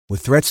With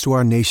threats to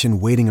our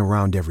nation waiting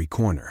around every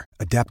corner,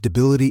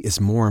 adaptability is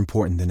more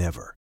important than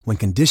ever. When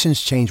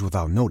conditions change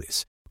without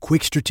notice,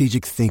 quick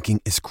strategic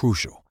thinking is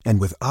crucial.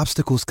 And with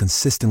obstacles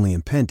consistently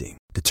impending,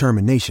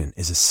 determination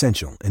is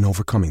essential in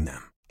overcoming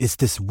them. It's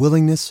this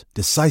willingness,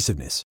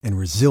 decisiveness, and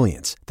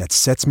resilience that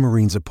sets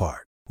Marines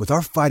apart. With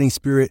our fighting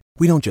spirit,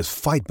 we don't just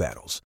fight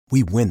battles,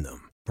 we win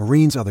them.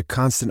 Marines are the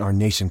constant our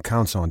nation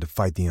counts on to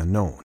fight the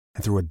unknown.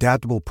 And through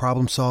adaptable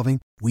problem solving,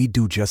 we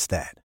do just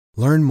that.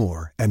 Learn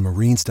more at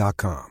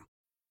marines.com.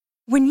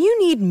 When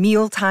you need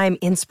mealtime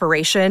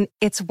inspiration,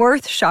 it's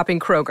worth shopping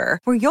Kroger,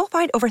 where you'll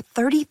find over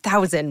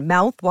 30,000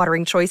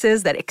 mouth-watering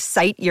choices that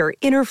excite your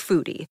inner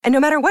foodie. And no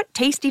matter what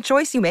tasty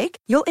choice you make,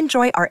 you'll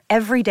enjoy our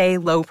everyday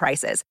low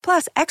prices,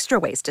 plus extra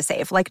ways to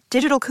save, like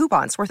digital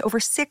coupons worth over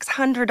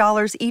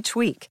 $600 each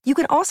week. You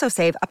can also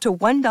save up to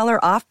 $1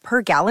 off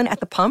per gallon at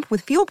the pump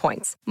with fuel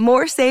points.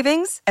 More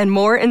savings and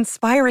more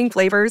inspiring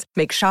flavors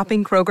make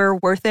shopping Kroger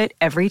worth it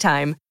every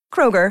time.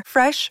 Kroger,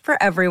 fresh for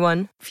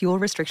everyone. Fuel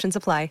restrictions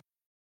apply.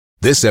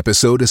 This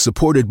episode is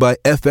supported by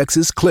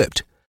FX's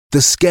Clipped,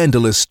 the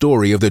scandalous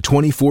story of the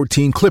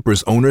 2014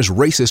 Clippers owner's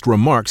racist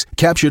remarks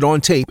captured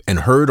on tape and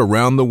heard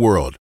around the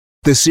world.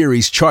 The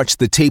series charts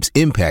the tape's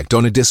impact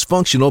on a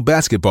dysfunctional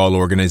basketball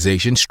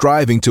organization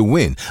striving to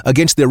win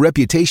against their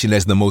reputation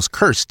as the most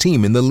cursed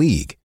team in the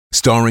league.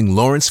 Starring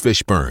Lawrence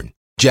Fishburne,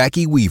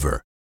 Jackie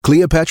Weaver,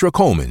 Cleopatra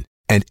Coleman,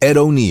 and Ed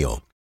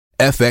O'Neill.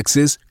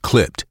 FX's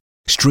Clipped,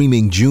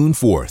 streaming June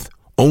 4th,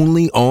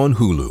 only on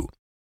Hulu.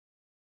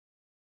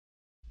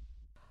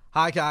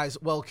 Hi guys,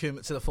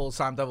 welcome to the Full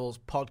Time Devils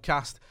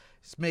podcast.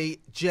 It's me,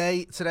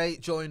 Jay, today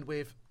joined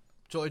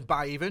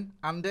by even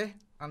Andy.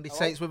 Andy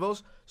Tate's with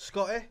us.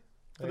 Scotty,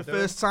 for the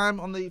first time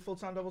on the Full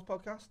Time Devils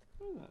podcast.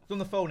 Done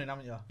the phone in,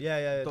 haven't you?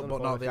 Yeah. But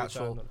not the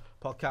actual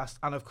podcast.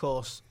 And of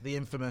course, the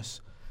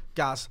infamous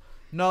Gaz.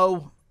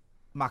 No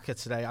Macca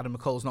today. Adam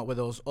McCull's not with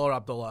us, or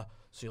Abdullah,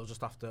 so you'll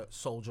just have to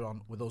soldier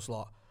on with us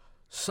lot.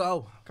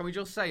 So, can we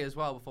just say as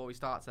well before we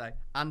start today,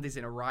 Andy's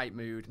in a right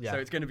mood, so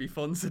it's going to be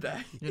fun today.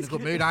 You're in a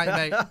good mood, aren't you,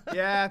 mate?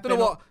 Yeah. Don't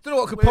know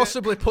what could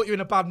possibly put you in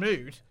a bad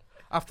mood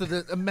after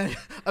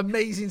the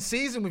amazing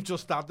season we've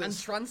just had. And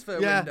transfer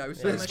window.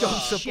 So it's gone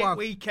to shit plan.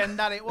 Weekend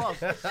that it was.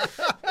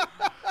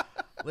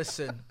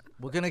 Listen,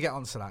 we're going to get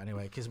onto that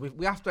anyway, because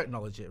we have to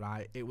acknowledge it,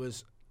 right? It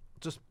was,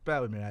 just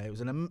bear with me, right? It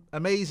was an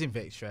amazing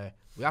victory.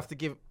 We have to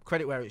give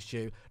credit where it's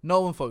due.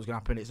 No one thought it was going to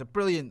happen. It's a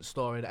brilliant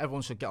story that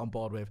everyone should get on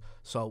board with.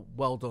 So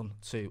well done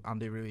to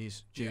Andy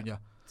Ruiz Jr.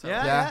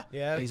 Yeah.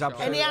 He's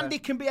absolutely. Any Andy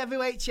can be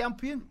heavyweight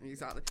champion.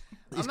 Exactly.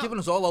 He's given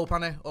us all hope,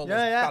 hasn't he? All those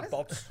bad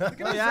bods. I'm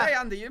going to say,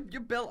 Andy,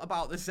 you're built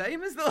about the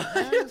same as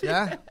the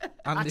Yeah.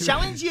 I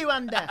challenge you,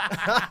 Andy.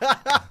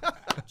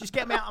 Just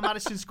get me out of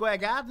Madison Square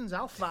Gardens.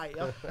 I'll fight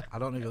you. I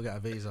don't know if you'll get a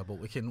visa, but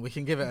we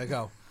can give it a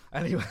go.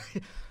 Anyway,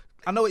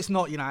 I know it's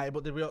not United,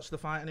 but did we watch the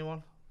fight,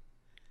 anyone?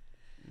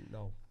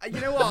 No.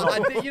 You know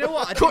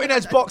what? Cutting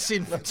edge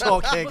boxing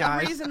talk here,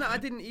 guys. The reason that I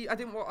didn't.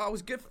 I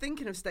was good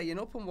thinking of staying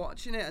up and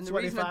watching it, and the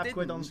reason I didn't.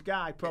 25 quid on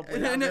Sky, probably.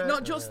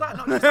 Not just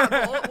that.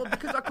 Well,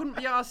 because I couldn't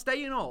be arsed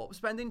staying up,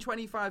 spending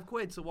 25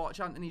 quid to watch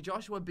Anthony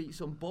Joshua beat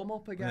some bum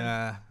up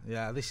again.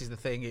 Yeah. This is the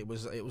thing. It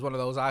was one of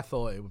those. I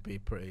thought it would be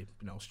pretty,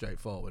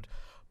 straightforward.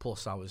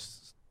 Plus, I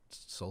was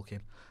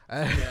sulking.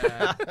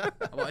 I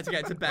wanted to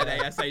get to bed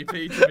ASAP,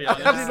 to be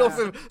honest. I had enough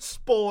of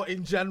sport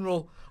in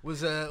general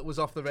was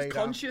off the radar.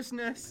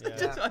 Consciousness.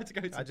 Yeah.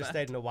 I just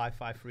stayed in a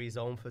Wi-Fi free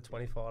zone for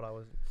 24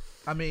 hours.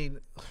 I mean,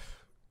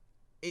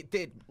 it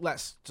did. We're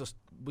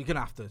going to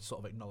have to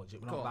sort of acknowledge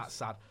it. We're not that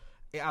sad.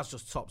 It has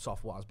just topped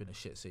off what has been a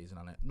shit season,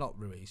 hasn't it? Not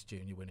Ruiz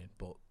Jr. winning,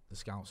 but the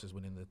Scousers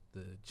winning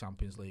the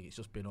Champions League. It's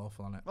just been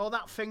awful, hasn't it? Oh,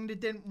 that thing they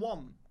didn't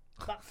want.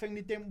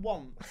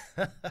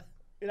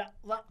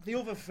 The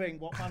other thing,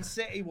 what Man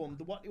City won,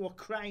 what they were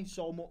crying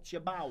so much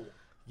about.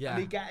 Yeah.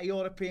 And they get a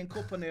European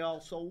Cup and they all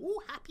so,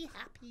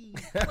 happy.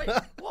 Wait,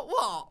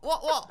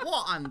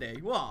 what, Andy?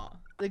 What?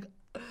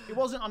 It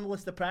wasn't on the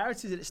list of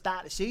priorities at the start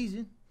of the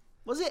season,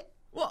 was it?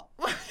 What?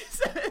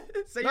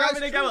 So you're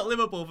having a go at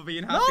Liverpool for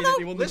being happy that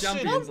they won the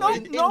Champions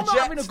League? No, I'm not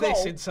having a go.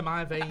 This into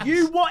my veins.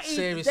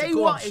 They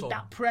wanted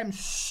that Prem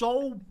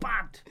so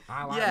bad.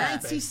 I like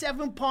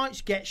 97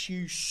 points gets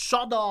you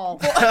sod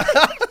off.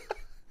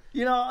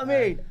 You know what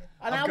I mean?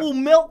 And I will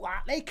milk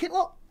that. They can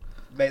look.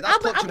 Mate,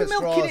 that's I've been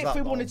milking it if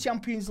we won won the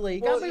Champions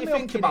League. Well, you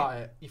think about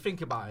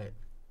it.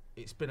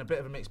 It's been a bit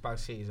of a mixed bag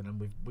season,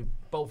 and we've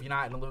both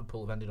United and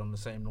Liverpool have ended on the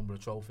same number of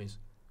trophies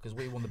because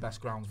we won the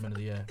best groundsman of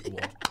the year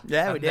award.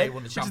 Yeah, we did. They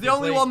won the Which is Champions the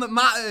only League. one that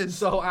matters.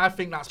 So I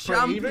think that's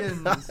pretty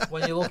even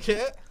when you look at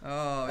it.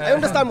 I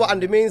understand what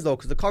Andy means though,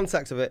 because the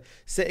context of it,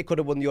 City could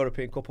have won the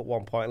European Cup at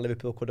one point, and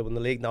Liverpool could have won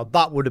the league. Now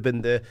that would have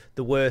been the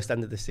worst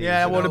end of the season.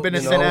 Yeah, it would have been a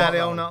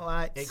scenario not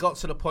like. It got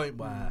to the point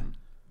where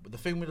the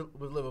thing with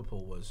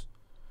Liverpool was.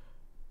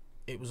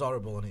 It was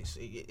horrible, and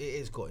it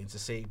is gutting to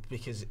see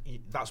because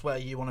that's where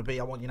you want to be.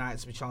 I want United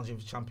to be challenging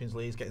for Champions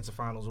League, getting to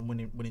finals and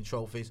winning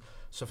trophies.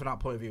 So from that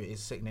point of view, it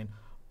is sickening.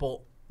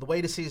 But the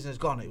way the season has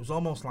gone, it was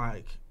almost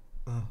like,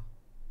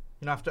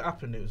 after it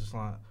happened, it was just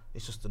like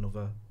it's just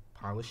another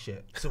pile of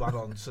shit to add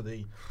on to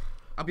the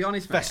I'll be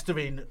honest, mate.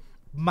 festering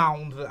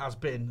mound that has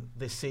been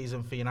this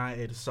season for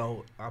United.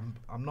 So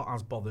I'm not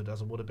as bothered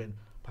as I would have been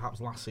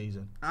perhaps last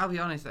season. I'll be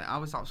honest, I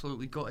was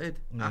absolutely gutted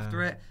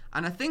after it,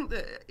 and I think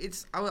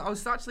that I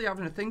was actually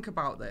having to think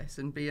about this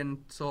and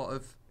being sort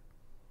of,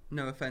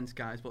 no offense,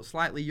 guys, but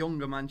slightly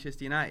younger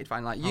Manchester United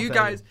fan. Like you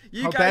guys,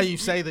 how dare you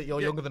say that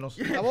you're younger than us?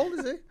 How old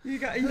is he? You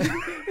guys,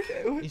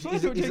 he's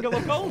a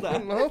look older.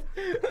 No.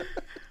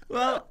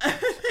 Well,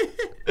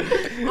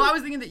 I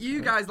was thinking that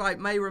you guys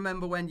may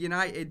remember when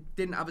United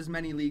didn't have as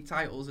many league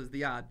titles as they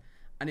had,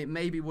 and it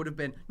maybe would have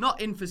been not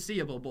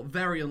inforeseeable, but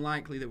very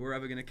unlikely that we're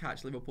ever going to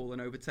catch Liverpool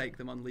and overtake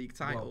them on league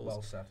titles.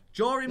 Well said.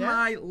 During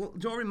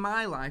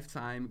my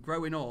lifetime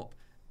growing up,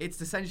 it's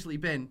essentially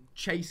been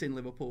chasing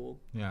Liverpool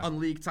on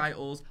league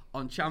titles,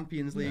 on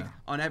Champions League,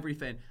 on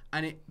everything,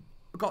 and it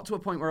got to a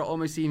point where it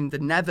almost seemed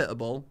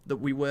inevitable that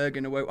we were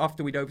going to,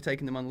 after we'd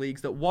overtaken them on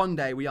leagues, that one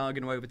day we are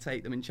going to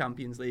overtake them in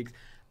Champions Leagues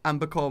and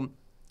become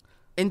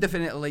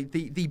indefinitely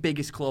the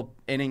biggest club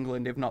in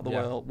England, if not the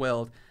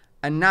world.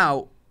 And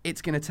now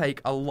it's going to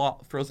take a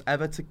lot for us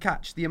ever to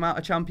catch the amount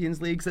of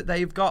Champions Leagues that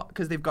they've got,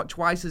 because they've got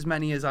twice as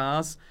many as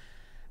ours,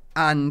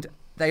 and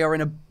they are in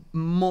a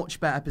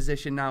much better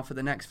position now for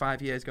the next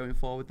 5 years going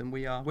forward than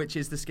we are, which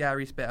is the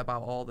scariest bit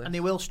about all this. And they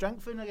will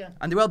strengthen again.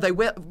 And they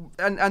will.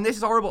 And this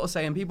is horrible to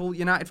say, and people,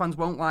 United fans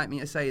won't like me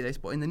to say this,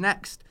 but in the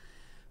next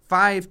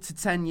 5 to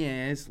 10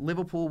 years,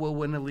 Liverpool will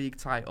win a league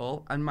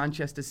title and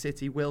Manchester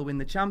City will win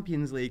the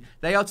Champions League.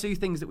 They are two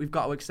things that we've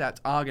got to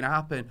accept are going to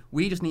happen.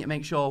 We just need to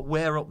make sure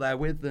we're up there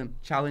with them,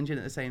 challenging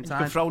at the same time.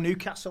 You can throw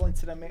Newcastle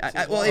into the mix. If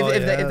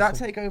that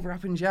takeover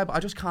happens, but I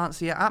just can't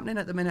see it happening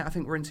at the minute. I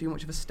think we're in too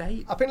much of a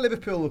state. I think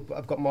Liverpool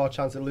have got more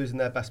chance of losing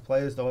their best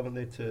players, though, haven't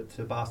they,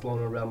 to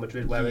Barcelona and Real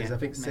Madrid, whereas I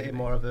think City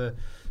more of a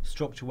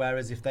structure,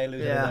 whereas if they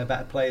lose their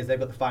better players, they've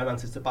got the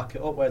finances to back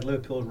it up, whereas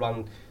Liverpool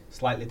run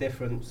slightly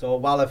different. So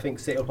while I think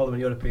City will probably win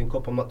the European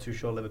Cup, I'm not too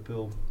sure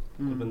Liverpool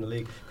could win the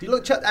league. If you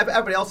look,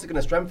 everybody else is going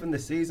to strengthen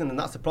this season, and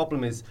that's the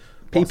problem. Is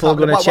people are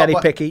going to cherry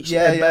pick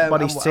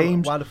everybody's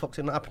team. Why the fuck's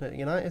it not happening at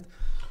United?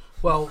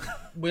 Well,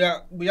 we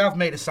have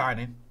made a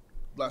signing.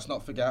 Let's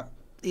not forget.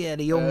 Yeah,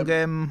 the young.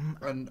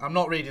 And I'm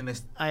not reading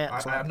this.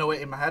 I know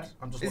it in my head.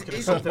 I'm just looking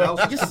at something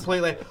else. It's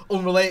completely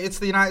unrelated to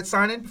the United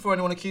signing. Before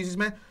anyone accuses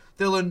me,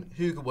 Dylan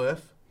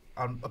Hugerworth.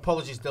 And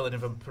apologies, Dylan,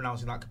 if I'm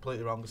pronouncing that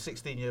completely wrong. A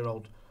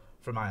 16-year-old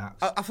from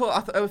Ajax. I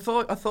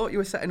thought you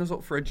were setting us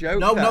up for a joke.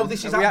 No,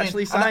 this is happening. We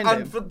actually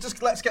signed him.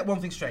 Just let's get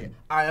one thing straight.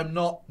 I am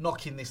not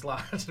knocking this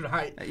lad,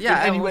 right?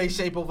 Yeah, in any way,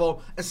 shape, or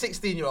form. A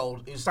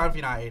 16-year-old who's signed for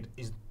United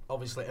is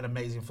obviously an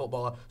amazing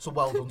footballer. So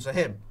well done to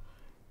him.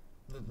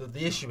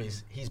 The issue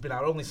is he's been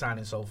our only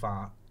signing so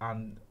far,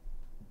 and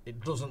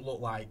it doesn't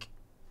look like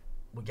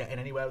we're getting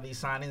anywhere with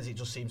these signings. It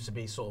just seems to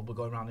be sort of we're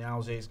going around the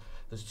houses.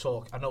 There's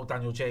talk. I know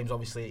Daniel James,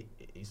 obviously,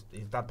 his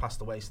dad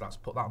passed away, so that's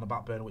put that on the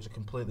back burner, which I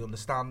completely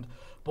understand.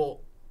 But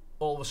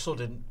all of a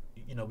sudden,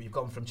 we've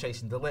gone from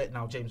chasing De Ligt,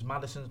 now James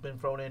Maddison's been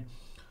thrown in.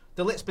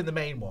 De Ligt's been the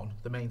main one,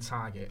 the main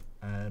target.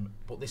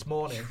 But this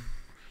morning,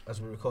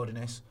 as we're recording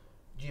this,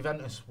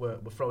 Juventus were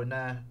throwing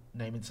their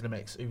name into the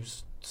mix, who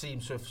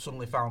seems to have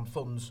suddenly found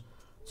funds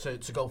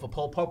to go for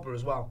Paul Pogba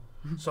as well.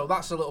 So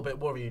that's a little bit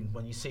worrying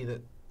when you see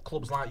that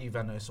clubs like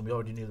Juventus, and we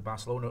already knew that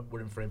Barcelona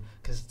were in for him,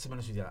 because to be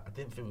honest with you, I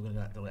didn't think we were going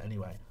to get De Ligt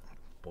anyway.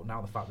 But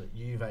now the fact that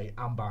Juve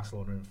and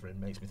Barcelona are in for him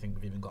makes me think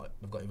we've got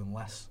even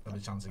less of a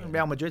chance again.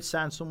 Real Madrid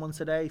signed someone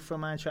today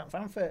from Eintracht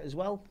Frankfurt as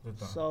well.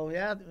 So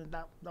yeah,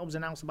 that was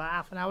announced about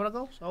half an hour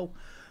ago. So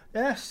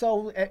yeah,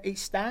 it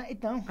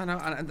started now. And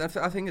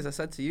I think, as I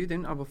said to you,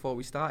 didn't I, before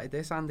we started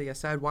this, Andy, I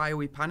said, why are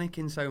we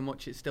panicking so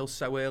much? It's still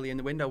so early in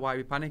the window. Why are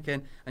we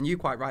panicking? And you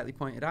quite rightly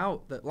pointed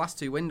out that last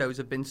two windows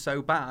have been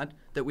so bad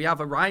that we have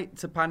a right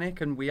to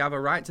panic, and we have a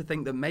right to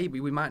think that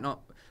maybe we might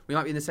be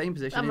in the same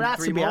position in 3 more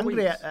weeks. You have a right to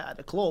be angry at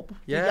the club.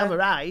 Yeah. You have a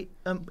right,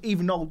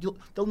 even though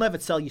they'll never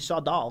tell you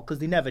sod all, because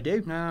they never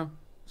do. No.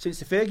 Since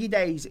the Fergie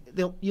days,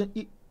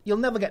 you'll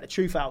never get the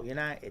truth out of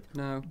United.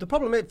 No. The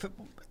problem is,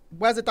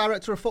 where's the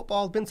director of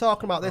football? Been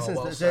talking about this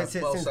since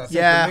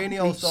yeah.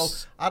 Mourinho.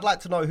 So I'd like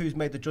to know who's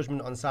made the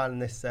judgment on signing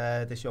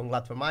this young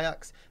lad from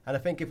Ajax. And I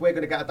think if we're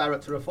going to get a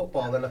director of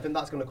football, then I think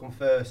that's going to come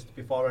first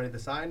before any of the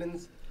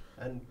signings.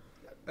 And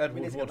Ed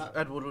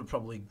Woodward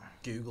probably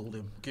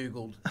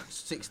Googled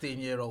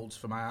 16-year-olds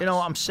from Ajax.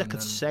 I'm sick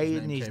of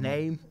saying his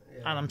name,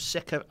 and I'm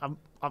sick of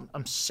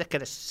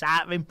the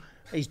sight of him.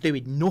 He's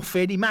doing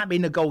nothing. He might be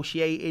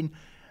negotiating.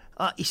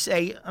 You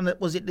say, and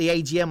was it the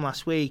AGM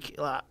last week?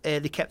 They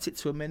kept it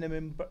to a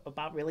minimum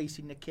about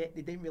releasing the kit.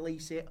 They didn't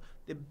release it.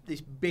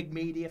 This big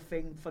media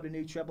thing for the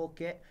new treble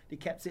kit. They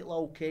kept it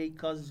low key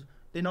because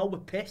they know we're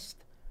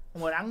pissed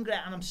and we're angry.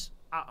 And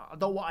I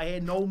don't want to hear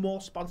no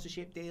more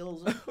sponsorship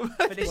deals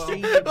for this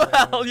season.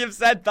 Well, you've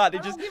said that. I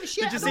don't give a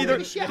shit. I don't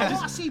give a shit. I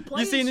want to see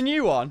players. You seen the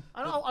new one?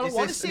 I don't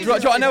want to see. Do you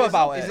want to know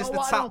about it? Is this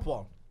the tap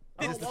one?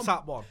 Is this the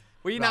tap one?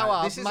 We now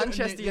are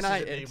Manchester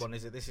United. This is a new one,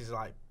 is it? This is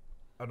like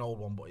an old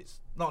one, but it's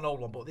not an old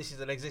one, but this is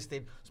an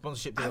existing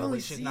sponsorship deal,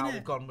 which is now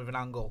gone with an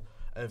angle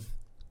of,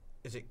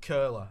 is it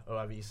Curler, or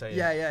however you say it?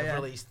 Yeah.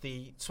 Released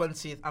the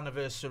 20th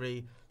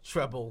anniversary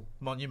treble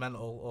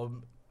monumental, or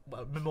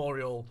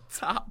memorial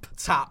tap.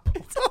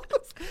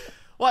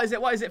 What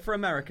is it for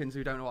Americans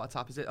who don't know what a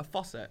tap is? It a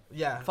faucet?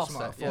 Yeah,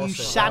 faucet. You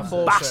sad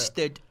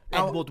bastard,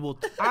 Edward Wood.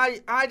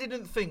 I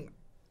didn't think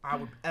I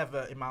would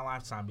ever in my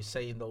lifetime be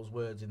saying those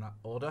words in that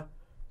order.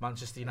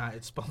 Manchester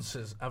United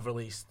sponsors have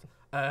released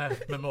a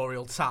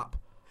memorial tap,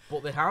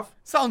 but they have.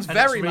 Sounds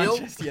very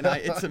Manchester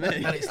United to me.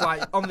 And it's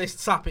like on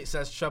this tap it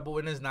says treble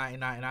winners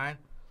 1999.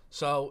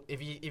 So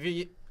if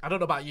you I don't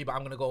know about you, but I'm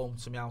going to go home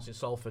to my house in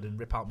Salford and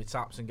rip out my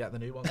taps and get the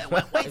new ones.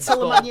 Wait till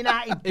the Man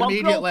United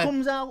immediately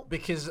comes out.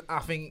 Because I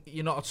think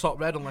you're not a top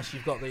red unless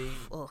you've got the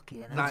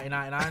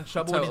 1999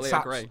 treble winning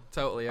taps.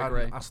 Totally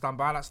agree. I stand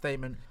by that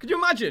statement. Could you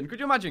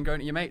imagine going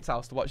to your mate's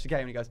house to watch the game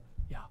and he goes,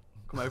 "Yeah,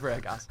 come over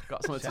here, guys.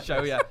 Got something to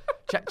show you.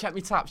 Check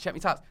me taps.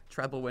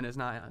 Treble winners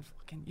 99."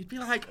 You'd be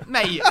like,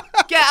 mate,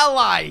 get a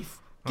life.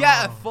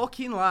 Get a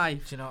fucking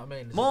life. Do you know what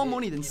I mean? More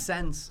money than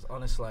sense.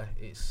 Honestly,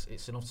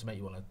 it's enough to make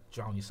you want to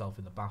drown yourself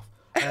in the bath.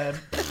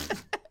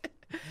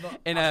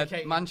 In a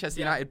Manchester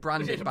United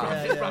branded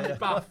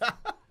bath.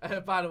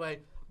 By the way,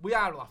 we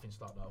are a laughing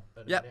stock though,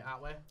 at the minute,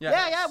 aren't we?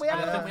 Yeah, we are.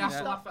 I think we have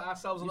to laugh at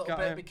ourselves a little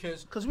bit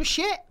because we're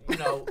shit. You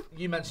know,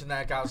 you mentioned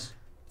there, Gaz.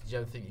 Did you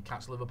ever think you'd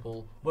catch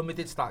Liverpool? When we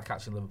did start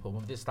catching Liverpool,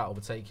 when we did start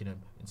overtaking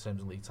them in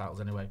terms of league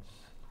titles anyway,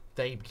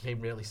 they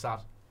became really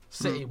sad.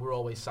 City were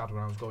always sad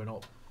when I was growing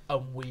up,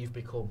 and we've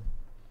become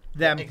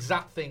them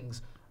exact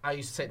things I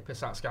used to take the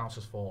piss out of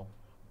Scousers for,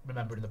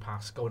 remembering the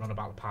past, going on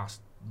about the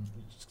past,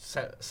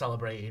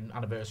 celebrating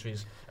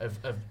anniversaries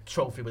of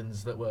trophy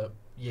wins that were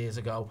years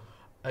ago.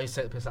 I used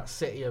to take the piss out of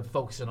City of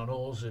focusing on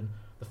us, and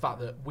the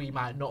fact that we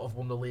might not have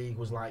won the league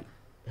was like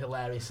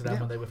hilarious to them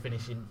when they were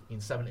finishing in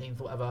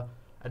 17th or whatever,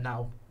 and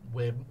now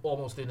we're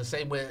almost doing the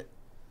same. We're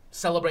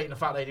celebrating the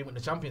fact they didn't win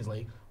the Champions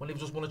League when they've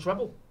just won a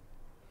treble.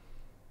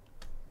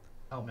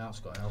 Help me out,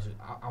 Scott.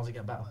 How's it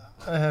get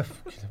better?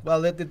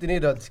 Well, they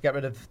need to get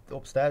rid of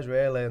upstairs,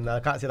 really, and I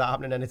can't see that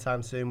happening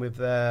anytime soon with,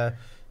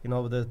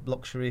 with the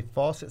luxury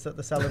faucets that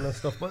they're selling and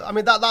stuff. But I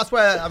mean, that's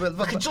where I mean,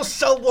 I could just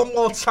sell one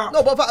more tap.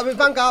 No, but I mean,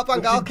 Van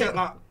Gaal get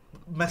that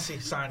Messi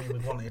signing we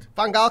wanted.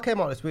 Van Gaal came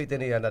out this week,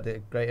 didn't he? And I did a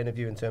great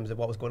interview in terms of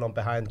what was going on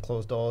behind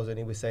closed doors, and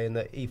he was saying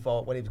that he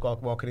thought when he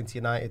was walking into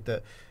United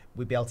that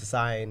we'd be able to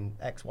sign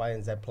X, Y,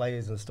 and Z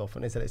players and stuff.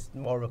 And he said it's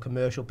more of a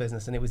commercial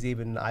business, and it was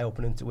even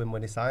eye-opening to him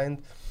when he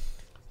signed.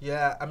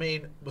 Yeah, I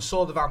mean, we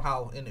saw the Van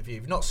Gaal interview.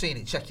 If you've not seen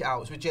it, check it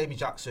out. It's with Jamie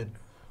Jackson.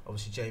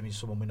 Obviously, Jamie's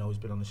someone we know who's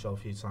been on the show a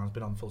few times,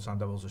 been on Full Time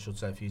Devils, I should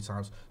say, a few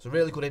times. It's a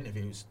really good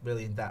interview. It's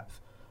really in depth.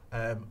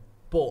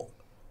 But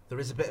there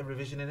is a bit of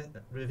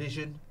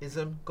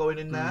revisionism going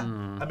in there.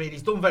 I mean,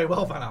 he's done very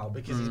well, Van Gaal,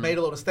 because he's made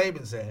a lot of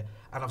statements here,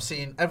 and I've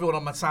seen everyone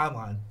on my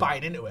timeline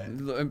buying into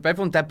it.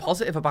 Everyone's dead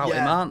positive about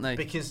him, aren't they?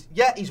 Because,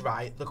 he's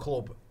right. The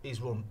club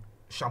is run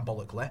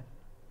shambolically,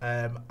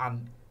 and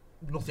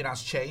nothing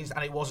has changed,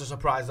 and it was a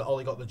surprise that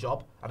Ollie got the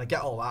job, and I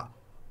get all that.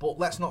 But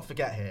let's not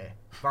forget here,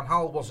 Van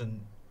Gaal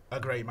wasn't a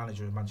great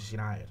manager of Manchester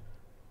United.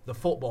 The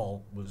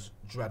football was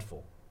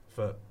dreadful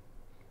for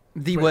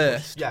the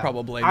worst,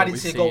 probably. I didn't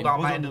see a goal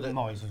down my end of it.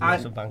 No,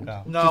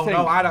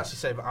 I'd actually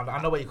say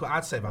I know where you could.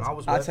 I'd say Van Gaal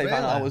was worse. I'd say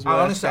Van Gaal was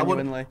worse.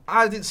 Honestly,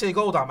 I didn't see a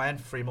goal down my end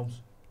for 3 months.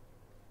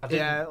 I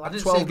didn't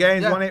 12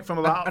 games, wasn't it, from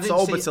about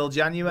October till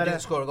January. I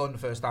didn't score a goal in the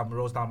first half. We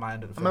rose down my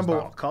end at the first half. I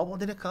remember what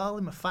did I call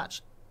him? A fat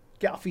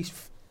get off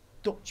his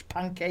Dutch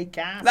pancake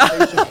ass.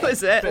 That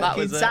was it.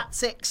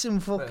 Tactics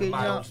and fucking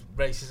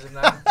racism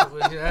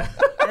there.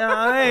 You know what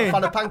I mean?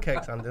 Fan of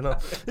pancakes, Andy, no.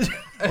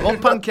 Love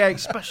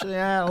pancakes, especially,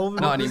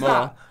 not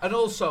anymore. And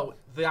also,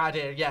 the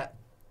idea,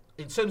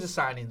 in terms of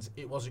signings,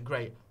 it wasn't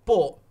great.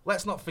 But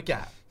let's not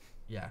forget,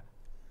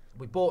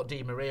 we bought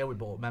Di Maria, we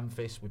bought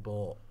Memphis, we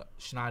bought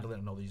Schneiderlin.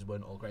 I know these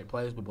weren't all great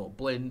players. We bought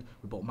Blind,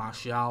 we bought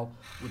Martial,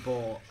 we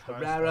bought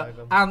Herrera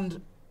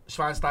and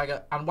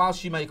Schweinsteiger. And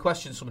whilst you may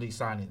question some of these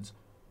signings,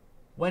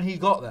 when he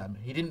got them,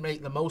 he didn't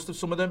make the most of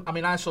some of them. I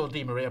mean, I saw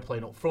Di Maria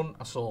playing up front.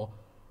 I saw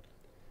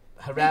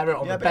Herrera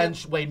on the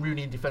bench, Wayne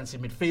Rooney in defensive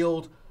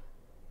midfield.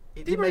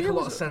 It didn't make a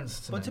lot of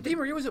sense to me. But Di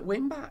Maria was at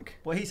wing back.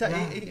 Well, he said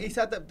he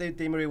said that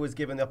Di Maria was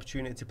given the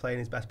opportunity to play in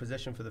his best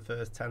position for the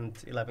first 10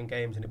 to 11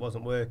 games, and it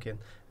wasn't working,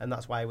 and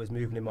that's why he was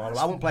moving him on.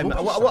 I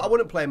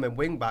wouldn't play him in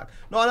wing back.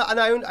 No,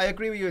 I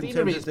agree with you in terms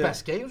of his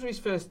best games were his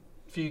first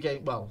few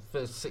games. Well,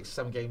 first 6 or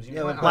 7 games.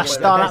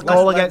 Leicester, that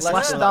goal against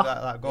Leicester.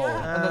 That goal.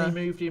 And then he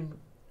moved him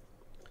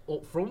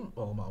up front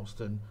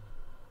almost, and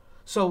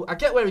so I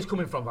get where he's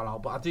coming from, Van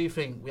Gaal, but I do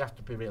think we have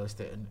to be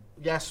realistic. And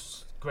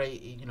yes,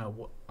 great,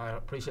 I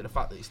appreciate the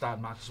fact that he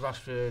started Marcus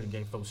Rashford and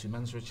gave Fosu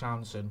Mensah a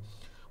chance, and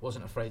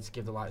wasn't afraid to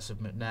give the likes of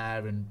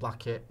McNair and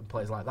Blackett and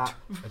players like that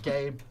a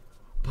game.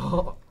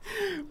 But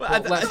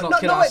let's not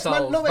kid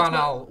ourselves. Van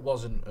Gaal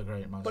wasn't a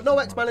great manager. But no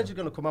ex-manager's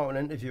going to come out and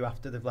interview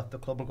after they've left the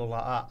club and go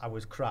like, I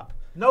was crap.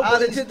 No, but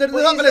they're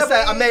not going to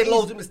say I made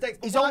loads of mistakes.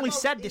 He's only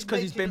said this because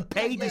he's been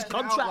paid. His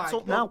contract's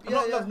up now.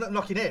 I'm not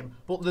knocking him,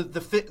 but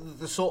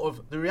the sort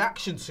of the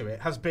reaction to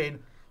it has been,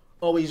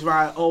 he's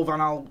right. Van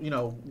Gaal,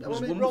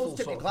 was wonderful.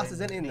 Rose-tinted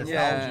glasses in the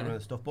nostalgia and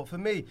stuff. But for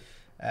me,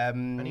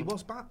 And he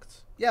was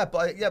backed. Yeah,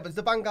 but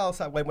the Van Gaal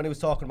side, when he was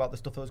talking about the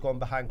stuff that was going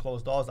behind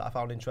closed doors that I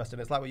found interesting,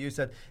 it's like what you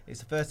said, it's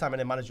the first time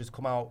any manager's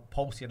come out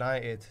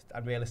post-United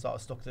and really sort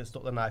of stuck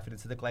the knife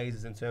into the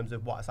Glazers in terms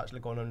of what's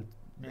actually going on.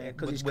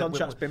 Because his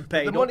contract's been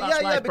paid up.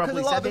 That's why because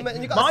a lot of them.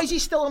 Why is he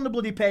still on the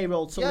bloody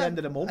payroll till the end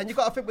of the month? And you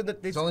got to think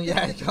with you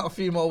got a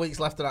few more weeks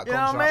left of that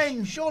contract. You know what I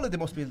mean? Surely they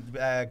must be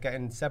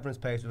getting severance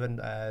pays within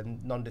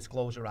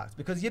non-disclosure acts,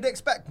 because you'd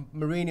expect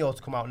Mourinho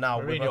to come out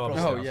now.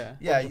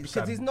 Yeah,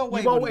 because there's no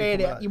way you won't hear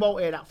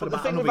that for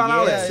about another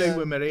year or two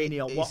with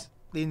Mourinho. What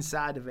the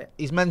inside of it?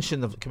 He's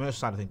mentioned the commercial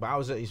side of things, but I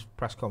was at his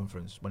press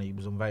conference when he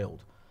was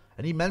unveiled,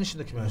 and he mentioned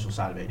the commercial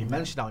side of it. And he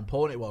mentioned how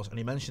important it was, and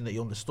he mentioned that he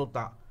understood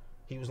that.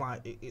 He was like,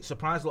 it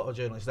surprised a lot of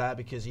journalists there,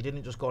 because he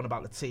didn't just go on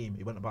about the team,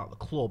 he went about the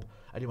club,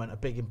 and he went, a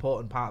big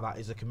important part of that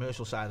is the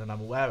commercial side, and I'm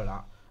aware of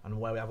that, and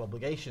where we have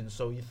obligations.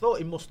 So you thought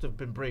he must have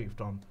been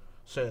briefed on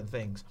certain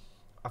things.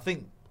 I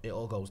think it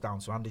all goes down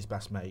to Andy's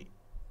best mate,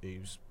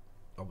 who's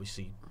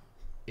obviously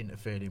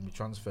interfering with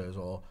transfers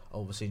or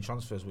overseeing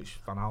transfers, which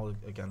Van Gaal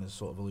again has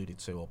sort of alluded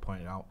to or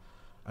pointed out,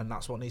 and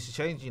that's what needs to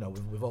change. You know,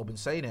 we've all been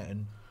saying it,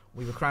 and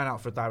we were crying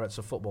out for a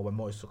director of football when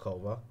Moyes took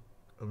over,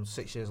 and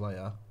 6 years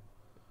later,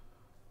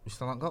 we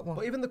still haven't got one.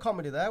 But even the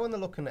comedy there, when they're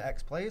looking at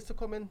ex-players to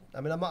come in.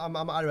 I mean, I'm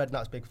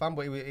Redknapp's big fan,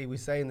 but he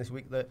was saying this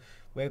week that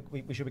we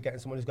should be getting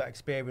someone who's got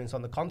experience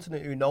on the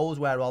continent, who knows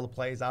where all the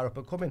players are up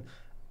and coming.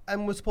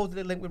 And we're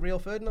supposedly linked with Rio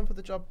Ferdinand for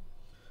the job.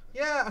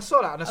 Yeah, I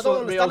saw that, and I saw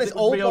that Rio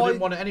didn't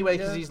want it anyway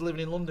because he's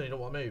living in London. He don't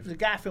want to move. The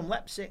guy from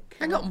Leipzig.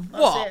 Hang on,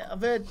 what? I've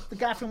heard the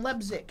guy from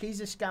Leipzig.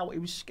 He's a scout. He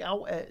was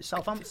scout at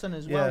Southampton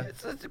as well.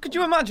 Could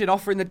you imagine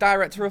offering the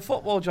director of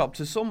football job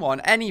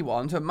to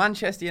anyone, to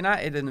Manchester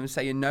United, and them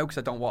saying no because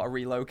I don't want to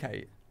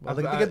relocate? Well,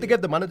 they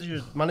gave the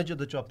manager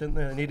the job, didn't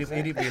they? And he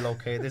didn't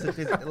relocate. There's a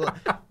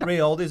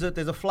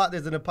flat,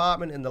 there's an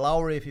apartment in the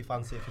Lowry if you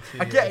fancy it for 2 years.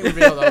 I get it with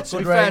Rio though. To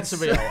be fair to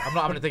Rio, I'm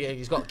not having to think.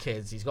 He's got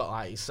kids. He's got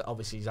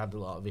obviously he's had a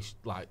lot of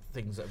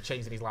things that have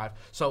changed in his life.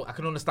 So I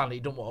can understand that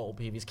he don't want to up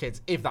with his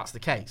kids if that's the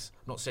case.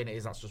 I'm not saying it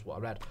is. That's just what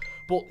I read.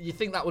 But you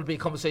think that would be a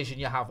conversation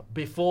you have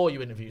before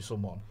you interview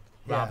someone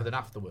rather than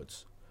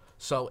afterwards.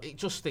 So it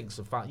just stinks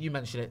of fact. You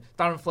mentioned it.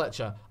 Darren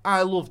Fletcher.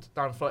 I loved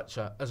Darren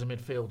Fletcher as a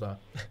midfielder,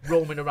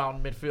 roaming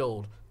around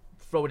midfield,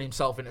 throwing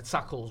himself into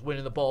tackles,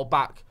 winning the ball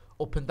back,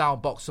 up and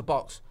down, box to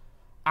box.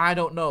 I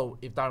don't know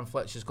if Darren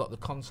Fletcher's got the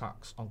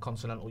contacts on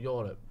continental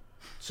Europe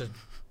to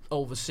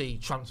oversee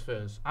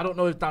transfers. I don't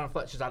know if Darren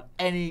Fletcher's had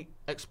any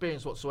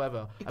experience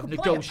whatsoever of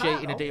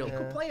negotiating a deal. He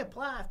could play a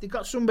part. If they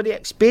got somebody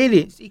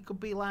experienced, he could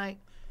be like...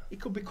 He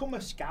could become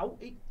a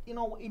scout. He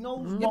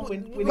knows what.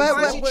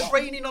 Where is he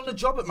training on the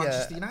job at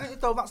Manchester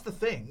United, though? That's the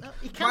thing. No,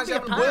 he can't be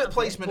having work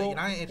placement at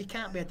United. He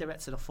can't be a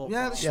director of football.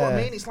 Yeah, that's what I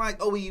mean. It's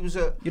like, he was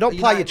a. You don't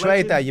play your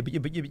trade there.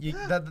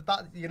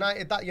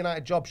 That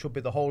United job should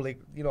be the holy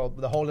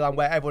land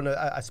where everyone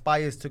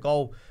aspires to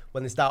go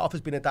when they start off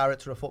as being a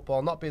director of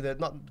football, not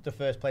the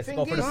first place to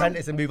go for an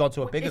apprentice and move on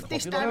to a bigger club.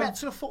 If this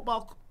director of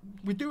football,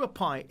 we do a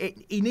point,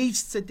 he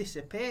needs to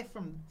disappear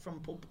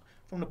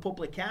from the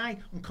public eye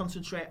and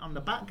concentrate on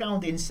the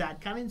background inside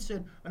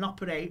Carrington and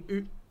operate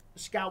a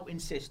scouting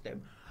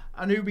system.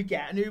 And who we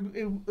get and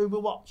who we're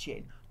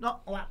watching,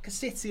 not like a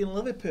City and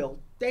Liverpool,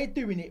 they're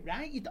doing it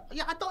right.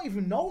 I don't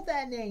even know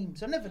their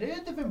names. I've never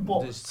heard of them,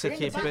 but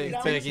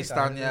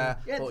Kyrgyzstan,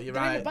 but you're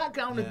right. In the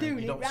background, they're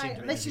doing it right.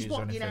 And this is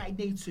what United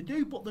needs to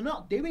do, but they're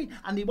not doing,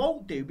 and they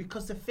won't do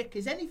because they're thick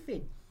as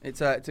anything.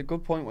 It's a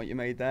good point what you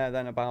made there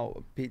then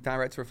about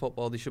director of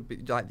football. They should be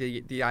like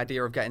the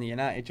idea of getting a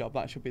United job.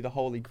 That should be the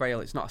holy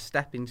grail. It's not a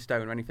stepping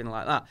stone or anything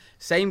like that.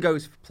 Same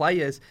goes for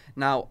players.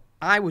 Now,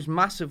 I was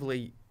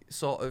massively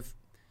sort of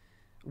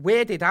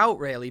weirded out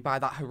really by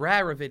that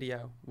Herrera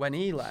video when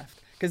he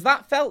left, because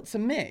that felt to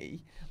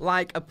me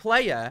like a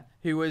player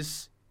who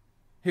is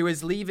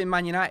leaving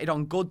Man United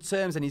on good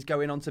terms and he's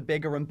going on to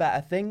bigger and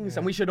better things,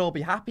 and we should all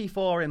be happy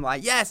for him.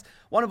 Like, yes,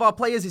 one of our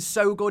players is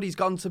so good, he's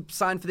gone to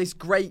sign for this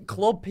great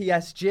club,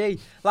 PSG.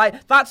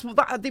 Like, that.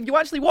 If you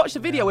actually watch the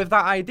video with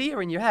that idea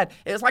in your head,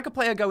 it's like a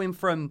player going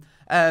from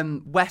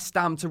West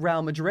Ham to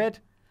Real Madrid.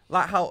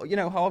 Like how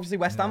obviously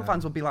West Ham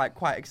fans would be like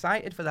quite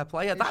excited for their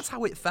player. That's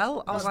how it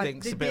felt. I was like,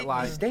 they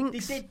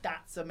did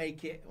that to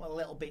make it a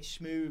little bit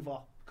smoother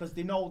because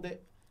they know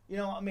that. You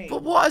know what I mean?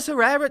 But what has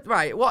Herrera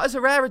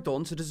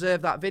done to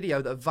deserve that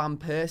video that Van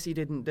Persie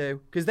didn't do?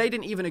 Because they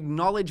didn't even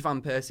acknowledge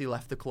Van Persie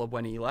left the club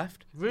when he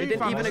left. Really, they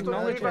didn't even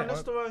acknowledge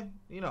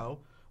it.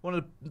 One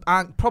of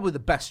probably the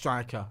best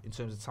striker in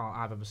terms of talent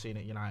I've ever seen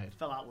at United.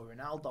 Fell out with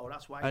Ronaldo,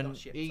 that's why he got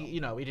shipped. He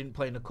didn't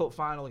play in the cup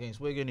final against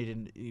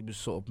Wigan. He was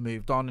sort of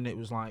moved on, and it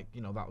was like,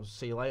 that was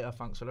see you later,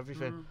 thanks for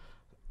everything.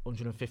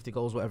 150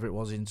 goals, whatever it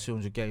was, in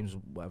 200 games,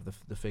 whatever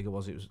the figure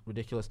was, it was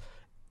ridiculous.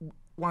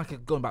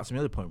 Like going back to my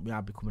other point, we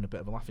are becoming a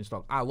bit of a laughing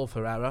stock. I love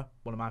Herrera,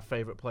 one of my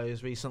favourite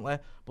players recently,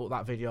 but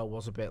that video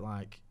was a bit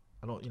like,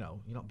 you're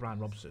not Brian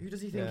Robson. Who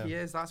does he think he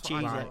is? That's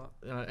what I thought.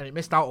 And it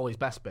missed out all his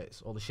best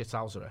bits, all the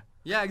shithousery.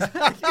 Yeah,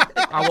 exactly.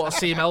 I want to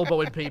see him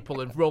elbowing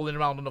people and rolling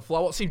around on the floor.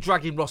 I want to see him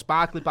dragging Ross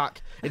Barkley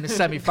back in the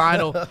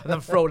semi-final and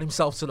then throwing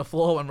himself to the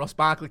floor when Ross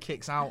Barkley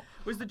kicks out.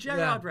 Was the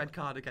Gerrard red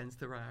card against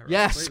Herrera?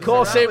 Yes, of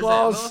course it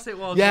was. Of course it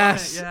was.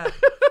 Yes. Yeah.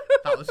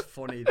 That was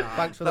funny.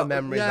 Thanks for the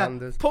memories,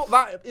 Anders. Put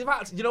that. In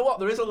fact, you know what?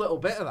 There is a little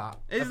bit of that.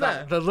 Is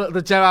there?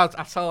 The Gerrard.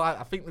 I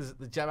think there's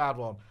the Gerrard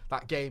one.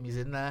 That game is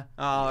in there.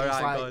 Oh,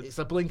 it's right. Like, it's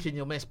a blinking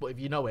you'll miss, but if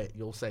you know it,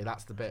 you'll say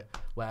that's the bit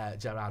where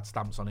Gerrard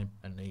stamps on him,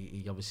 and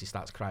he obviously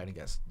starts crying and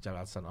gets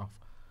Gerrard sent off.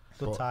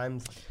 Good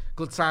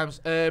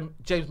times.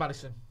 James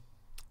Maddison.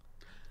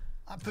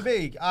 For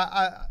me,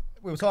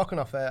 we were talking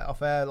off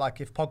air,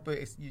 like if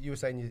Pogba, you were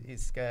saying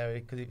it's scary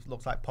because it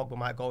looks like Pogba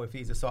might go if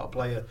he's the sort of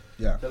player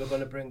that we're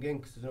going to bring in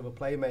because there's another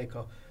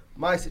playmaker.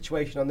 My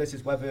situation on this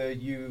is whether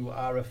you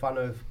are a fan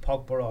of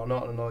Pogba or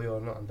not, and I know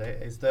you're not,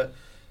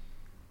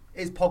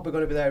 is Pogba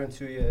going to be there in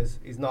 2 years?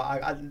 He's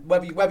not.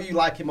 Whether you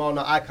like him or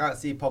not, I can't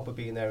see Pogba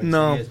being there in 2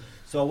 years.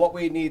 So what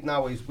we need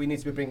now is we need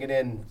to be bringing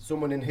in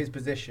someone in his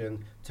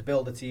position to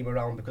build a team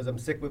around because I'm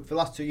sick with, for the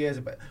last 2 years,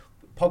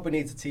 Pogba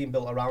needs a team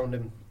built around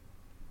him.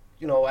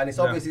 You know, and it's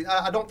obviously,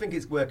 I don't think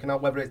it's working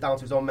out, whether it's down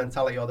to his own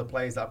mentality or the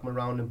players that come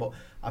around him, but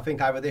I think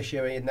either this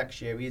year or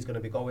next year he's going to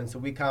be going, so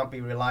we can't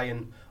be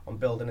reliant on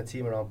building a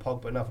team around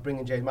Pogba. Now, for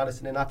bringing James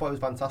Maddison in, I thought it was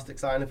a fantastic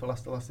signing for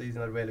last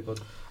season, really good.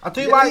 I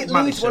do like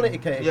Maddison.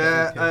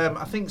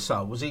 I think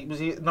so. Was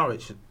he at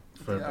Norwich?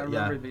 I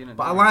remember being at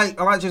But I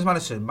like James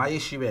Maddison. My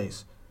issue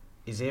is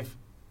if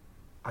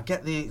I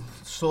get the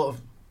sort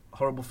of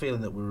horrible feeling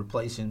that we're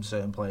replacing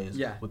certain players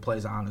with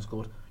players that aren't as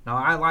good. Now,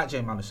 I like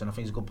James Maddison. I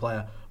think he's a good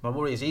player. My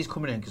worry is he's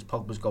coming in because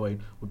Pogba's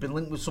going. We've been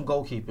linked with some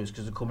goalkeepers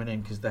because they're coming in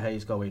because De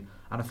Gea's going.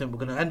 And I think we're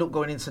going to end up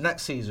going into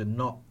next season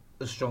not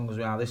as strong as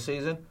we are this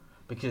season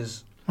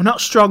because... We're not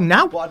strong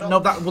now.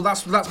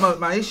 That's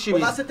my issue.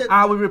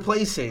 Are we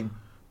replacing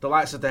the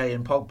likes of De Gea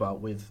and Pogba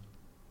with...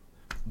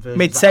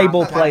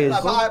 mid-table players?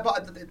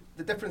 But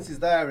the difference is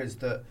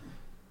that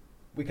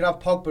we can have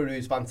Pogba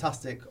who's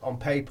fantastic on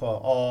paper,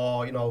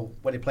 or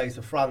when he plays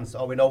for France,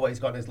 or we know what he's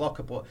got in his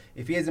locker. But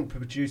if he isn't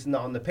producing that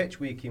on the pitch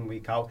week in,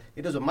 week out,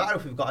 it doesn't matter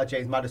if we've got a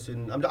James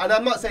Maddison. And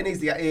I'm not saying he's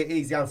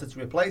the answer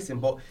to replace him,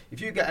 but if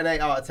you get an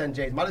 8 out of 10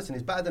 James Maddison,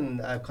 it's better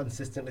than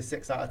consistently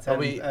 6 out of 10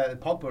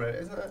 Pogba,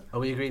 isn't it? Are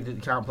we agreed that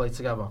you can't play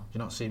together? Do you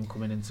not see him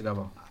coming in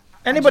together?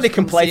 Anybody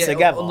can play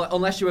together.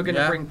 Unless you were going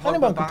to bring Pogba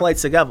Anyone back. can play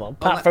together,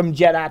 apart from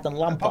Gerrard and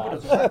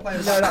Lampard. No,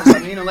 that's what I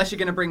mean. Unless you're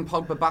going to bring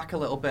Pogba back a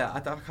little bit. I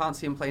can't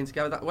see him playing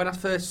together. When I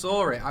first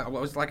saw it, I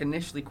was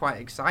initially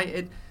quite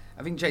excited.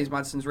 I think James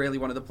Maddison's really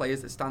one of the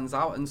players that stands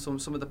out, and some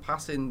of the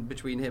passing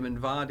between him and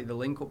Vardy, the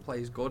link-up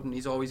play is good, and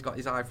he's always got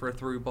his eye for a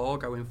through ball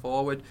going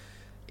forward.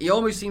 He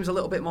almost seems a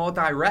little bit more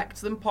direct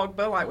than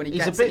Pogba. Like when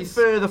he's a bit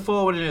further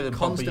forward than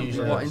constantly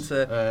Pogba wanting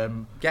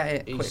to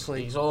get it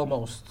quickly. He's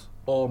almost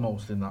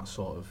in that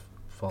sort of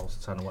false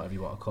 10 or whatever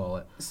you want to call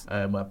it,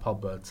 where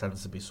Pogba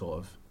tends to be sort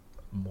of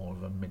more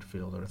of a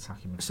midfielder,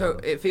 attacking midfielder. So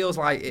it feels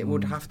like it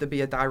would have to be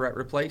a direct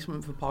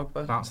replacement for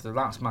Pogba.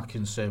 That's my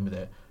concern with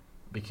it,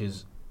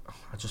 because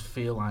I just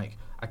feel like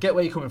I get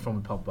where you're coming from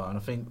with Pogba, and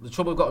I think the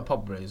trouble we've got with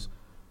Pogba is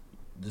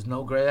there's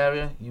no grey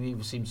area. You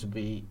either seem to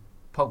be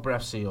Pogba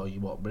FC or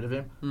you want rid of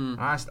him.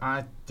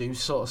 I do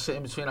sort of sit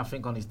in between. I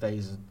think on his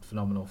days he's a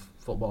phenomenal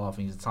footballer. I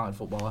think he's a talented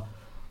footballer.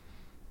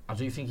 I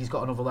do think he's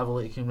got another level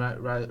that he can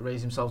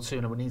raise himself to,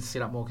 and we need to see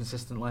that more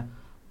consistently.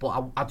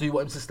 But I do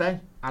want him to stay.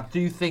 I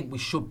do think we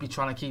should be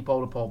trying to keep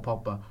hold of Paul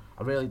Pogba.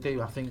 I really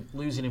do. I think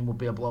losing him would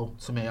be a blow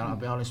to me, I'll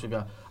be honest with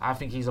you. I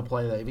think he's a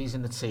player that if he's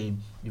in the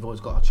team, you've always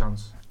got a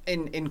chance.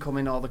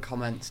 Incoming all the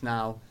comments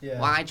now.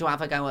 Yeah. Why do you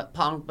have a go at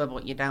Pogba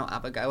but you don't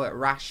have a go at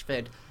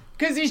Rashford?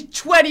 Because he's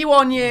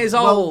 21 years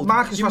old.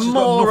 Marcus Rashford's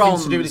got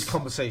nothing to do with this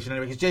conversation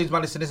anyway, because James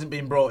Maddison isn't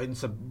being brought in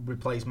to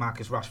replace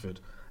Marcus Rashford.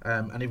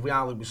 And if we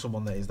are linked with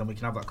someone that is, then we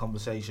can have that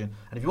conversation.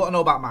 And if you want to know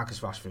about Marcus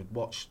Rashford,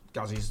 watch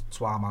Gazzy's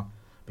Twarman,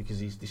 because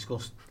he's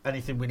discussed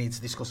anything we need to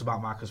discuss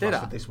about Marcus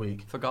Rashford this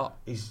week. Forgot.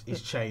 His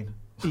chain.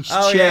 His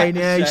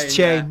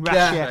chain.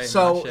 Yeah.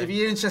 So if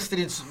you're interested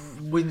in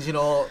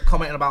whinging or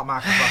commenting about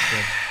Marcus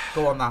Rashford,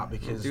 go on that,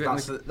 because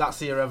that's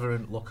the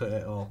irreverent look at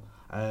it all.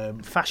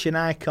 Fashion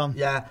icon.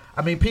 Yeah.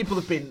 I mean, people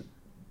have been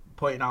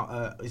pointing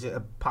out, is it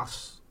a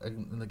pass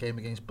in the game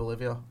against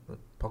Bolivia that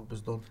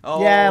Pogba's done?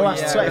 Oh, yeah,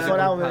 last 24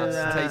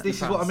 hours.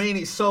 This is what I mean.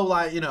 It's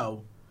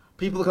so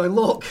people are going,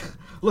 look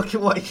at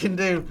what he can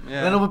do. Yeah.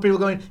 And then other people are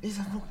going, it's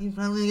a fucking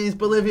friendly against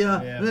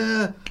Bolivia.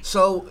 Yeah.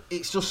 So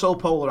it's just so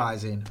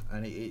polarising,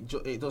 and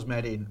it does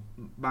make it.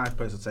 My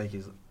personal take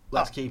is,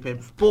 let's keep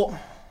him. But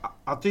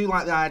I do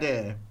like the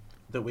idea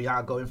that we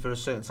are going for a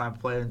certain type of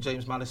player, and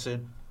James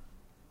Maddison,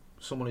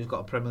 someone who's got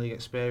a Premier League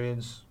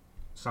experience,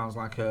 sounds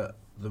like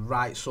the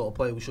right sort of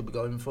player we should be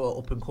going for,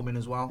 up and coming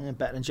as well. Yeah,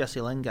 better than Jesse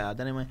Lingard,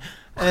 anyway.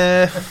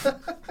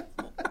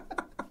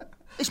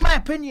 It's my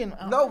opinion.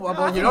 No,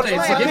 well, you're not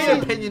able to give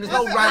your opinion. There's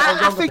no right or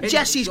wrong. I think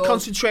Jesse's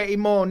concentrating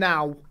more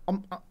now.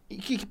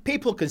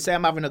 People can say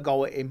I'm having a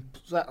go at him.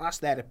 That's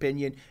their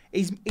opinion.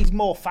 He's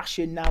more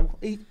fashion now.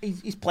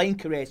 His playing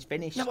career's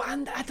finished. No,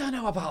 and I don't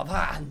know about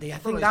that, Andy. I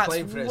think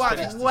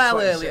that's well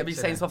early to be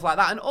saying stuff like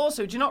that. And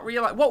also, do you not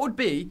realise what would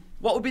be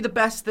the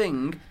best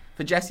thing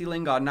for Jesse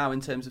Lingard now in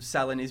terms of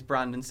selling his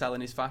brand and selling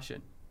his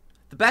fashion?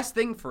 The best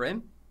thing for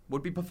him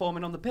would be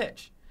performing on the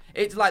pitch.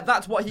 It's like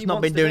that's what he's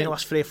not been doing it the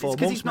last 3 or 4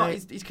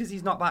 months. It's because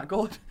he's not that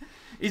good.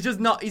 He's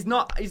just not. He's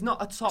not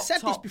a top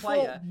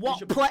player.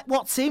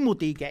 What team would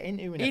he get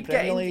into? He'd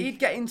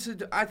get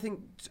into. I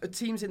think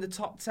teams in the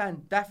top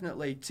 10,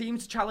 definitely.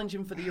 Teams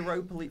challenging for the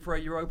Europa League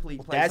place.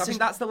 I think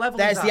that's the level.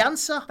 There's the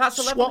answer. That's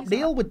the level. Swap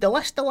deal with the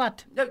Leicester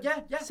lad. No, yeah.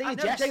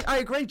 I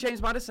agree.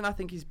 James Maddison, I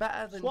think he's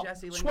better than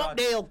Jesse Lingard. Swap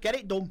deal, get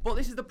it done. But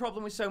this is the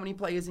problem with so many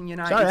players in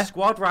United's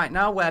squad right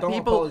now, where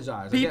people,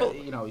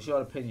 it's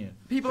your opinion.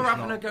 People are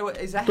having a go at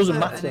his effort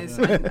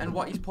and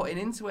what he's putting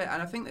into it,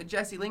 and I think that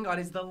Jesse Lingard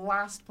is the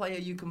last player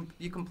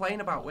you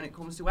complain about when it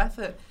comes to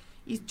effort.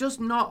 He's just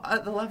not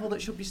at the level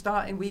that should be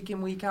starting week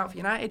in, week out for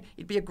United.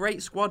 He'd be a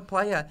great squad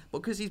player, but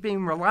because he's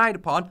being relied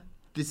upon,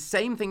 the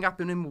same thing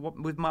happening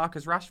with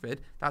Marcus Rashford.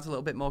 That's a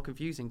little bit more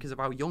confusing because of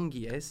how young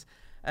he is.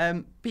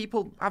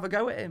 People have a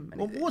go at him.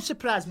 Well, what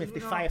surprised me if they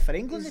fire for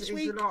England this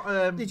week?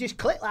 They just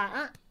click like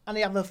that and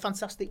they have a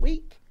fantastic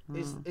week.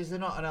 Is there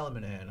not an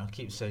element here, and I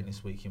keep saying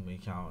this week in,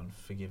 week out, and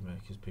forgive me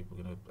because people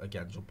are going to,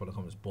 again, jump on the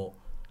comments, but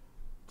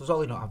does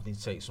Ollie not have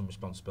to take some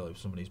responsibility for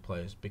some of these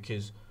players?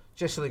 Because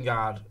Jesse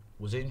Lingard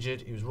was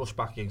injured, he was rushed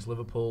back against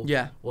Liverpool,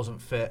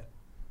 wasn't fit,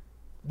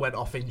 went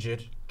off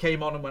injured,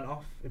 came on and went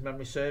off, if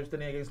memory serves,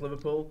 didn't he, against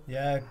Liverpool?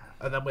 Yeah.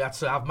 And then we had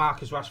to have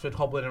Marcus Rashford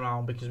hobbling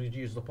around because we'd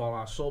used up all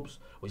our subs,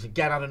 which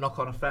again had a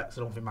knock-on effect.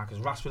 I don't think Marcus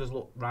Rashford has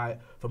looked right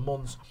for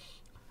months.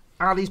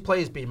 Are these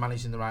players being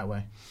managed in the right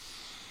way?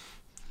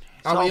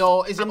 Are we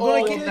all? Is it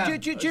all? Do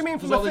you mean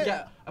from they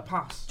get a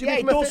pass? Yeah,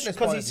 he does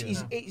because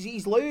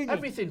he's learning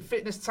everything,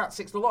 fitness,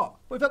 tactics, a lot.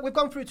 We've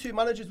gone through 2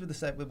 managers with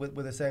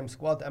the same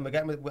squad, and we're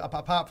getting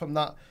apart from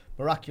that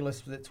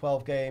miraculous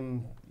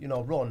 12-game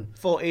run,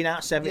 14 out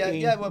of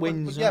 17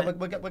 wins.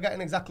 We're getting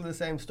exactly the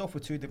same stuff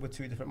with two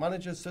different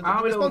managers. So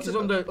because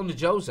under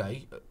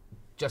Jose,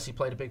 Jesse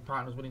played a big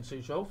part in us winning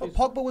 2 trophies. But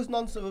Pogba was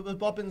nonsense. Was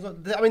Bobbins?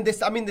 I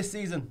mean this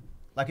season.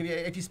 Like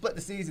if you split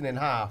the season in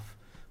half.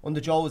 Under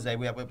Jose,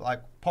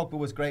 Pogba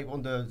was great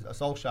under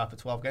Solskjaer for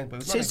 12 games.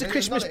 But since the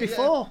Christmas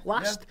before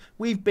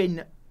we've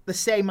been the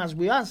same as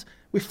we was.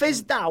 We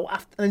fizzed out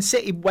after, and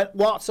City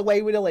walked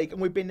away with the league,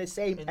 and we've been the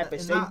same ever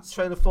since. In that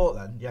train of thought,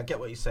 then, I get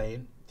what you're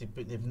saying.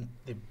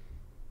 They've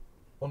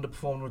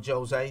underperformed with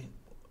Jose,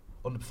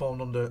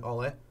 underperformed under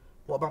Ole.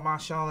 What about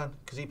Martial then?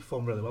 Because he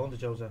performed really well under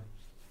Jose.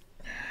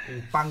 He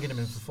was banging him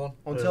in for fun.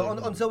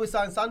 Until we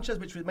signed Sanchez,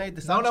 which we made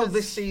the Sanchez. No,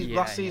 this season,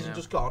 last season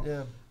just gone.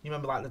 Yeah. You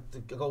remember the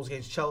goals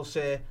against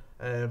Chelsea.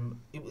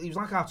 He was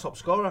like our top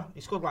scorer.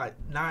 He scored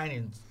 9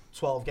 in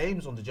 12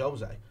 games under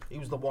Jose. He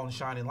was the one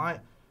shining light.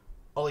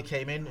 Ollie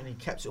came in and he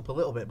kept it up a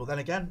little bit, but then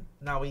again,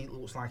 now he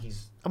looks like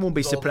he's... I won't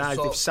be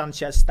surprised if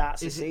Sanchez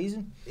starts the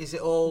season. Is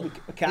it all... We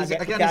can't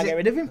get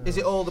rid of him. Is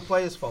it all the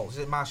players' fault? Is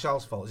it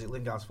Martial's fault? Is it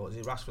Lingard's fault? Is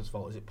it Rashford's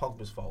fault? Is it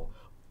Pogba's fault?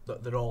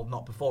 That they're all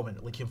not performing.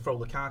 We can throw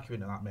Lukaku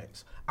into that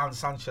mix and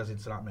Sanchez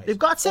into that mix. They've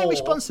got to take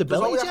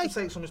responsibility. Does Ollie have to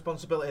take some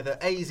responsibility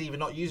that A, he's either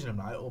not using them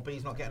right, or B,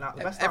 he's not getting out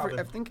the best out of him?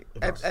 I think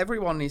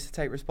everyone needs to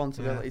take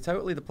responsibility.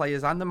 Totally, the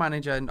players and the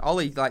manager. And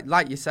Ollie,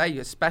 like you say,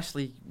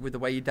 especially with the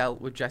way he dealt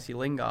with Jesse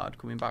Lingard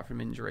coming back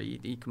from injury,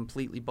 he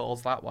completely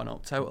balls that one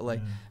up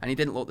totally, and he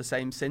didn't look the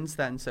same since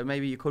then. So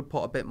maybe you could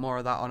put a bit more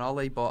of that on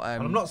Ollie. But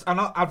I'm not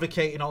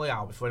advocating Ollie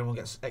out before anyone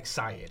gets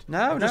excited.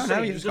 No,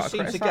 you just got to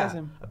criticise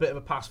him. A bit of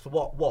a pass for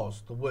what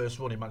was the worst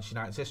run in Manchester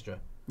United's history.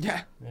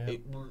 Yeah.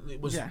 It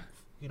was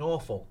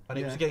awful, and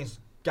it was against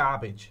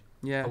garbage.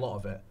 A lot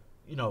of it.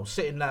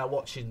 Sitting there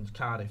watching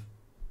Cardiff,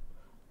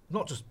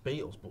 not just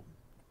Beatles, but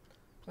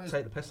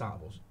take the piss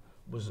out of us,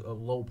 was a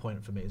low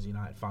point for me as a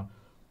United fan.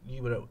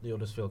 You were at the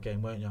Huddersfield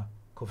game, weren't you?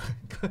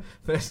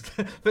 First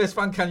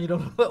fan can you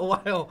done a little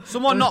while.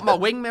 Someone knocked my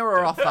wing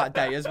mirror off that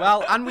day as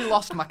well, and we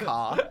lost my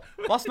car.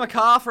 Lost my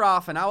car for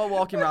half an hour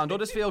walking around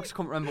Huddersfield because I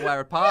couldn't remember where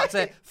I parked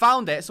it.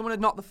 Found it, someone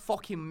had knocked the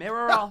fucking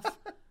mirror off.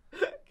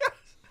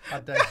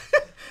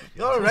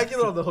 You're a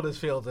regular on the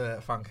Huddersfield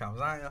fan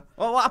cams, aren't you?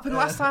 Well, what happened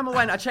last time I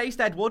went? I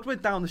chased Ed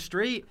Woodward down the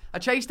street. I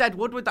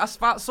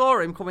saw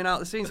him coming out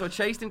the scene, so I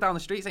chased him down the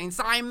street saying,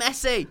 "Sign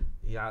Messi."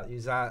 Yeah,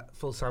 he's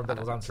full-time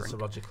devil's answer to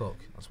Roger Cook.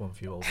 That's one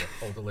for you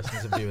older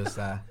listeners and viewers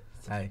there.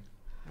 Hey.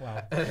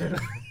 Wow.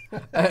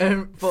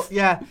 But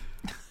yeah,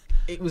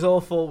 it was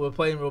awful. We were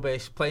playing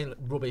rubbish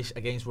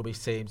against rubbish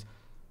teams.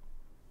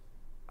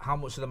 How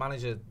much does the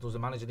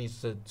manager needs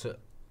to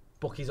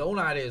book his own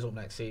ideas up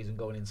next season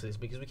going into this?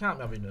 Because we can't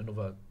be having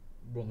another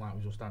run like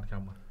we just had,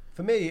 can we?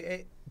 For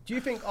me, do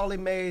you think Ollie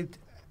made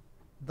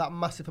that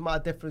massive amount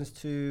of difference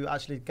to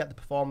actually get the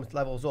performance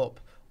levels up?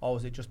 Or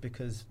was it just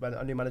because when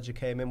a new manager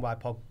came in, why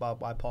Paul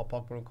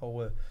Pogba and Co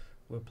were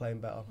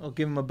playing better? I'll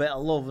give him a bit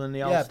of love and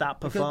they all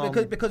start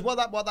performing. Because what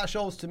that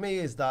shows to me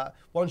is that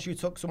once you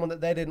took someone that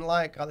they didn't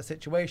like out of the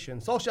situation,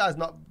 Solskjaer is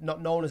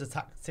not known as a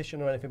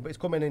tactician or anything, but he's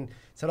come in and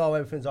said, "Oh,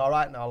 everything's all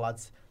right now,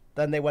 lads."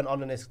 Then they went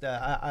on and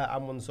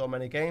and won so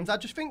many games. I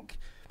just think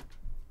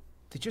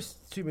they're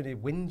just too many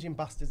whinging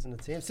bastards in the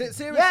team.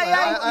 Seriously,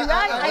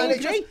 I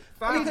agree.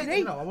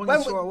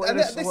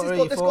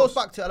 This goes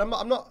back to, and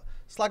I'm not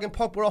slagging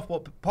Pogba off,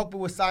 but Pogba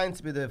was signed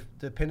to be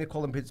the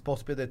pinnacle and supposed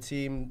to be the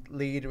team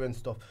leader and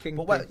stuff.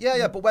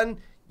 But when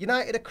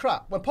United are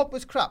crap. When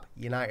Pogba's crap,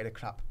 United are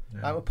crap.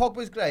 Yeah. When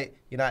Pogba's great,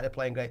 United are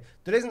playing great.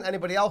 There isn't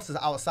anybody else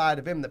outside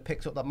of him that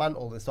picks up that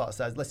mantle and sort of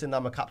says, listen,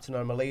 I'm a captain or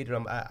I'm a leader.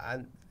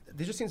 And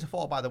they just seem to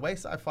fall by the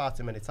wayside far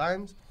too many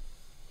times.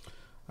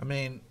 I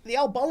mean, they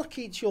all bollock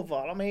each other.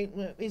 I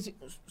mean,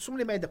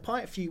 somebody made the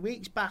point a few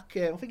weeks back,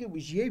 I think it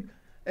was you,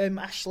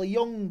 Ashley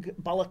Young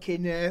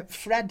bollocking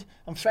Fred,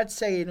 and Fred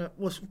saying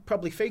was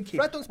probably thinking...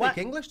 Fred don't speak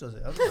English, does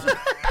it?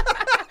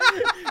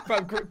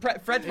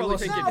 Fred's probably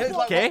thinking...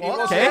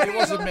 It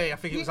wasn't me, I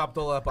think it was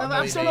Abdullah. But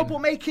I'm saying but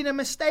making a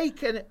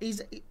mistake, and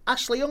he's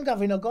Ashley Young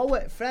having a go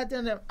at Fred,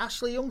 and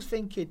Ashley Young's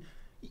thinking...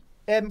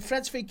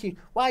 Fred's thinking,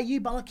 why are you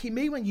bollocking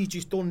me when you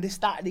just done this,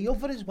 that and the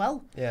other as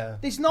well? Yeah.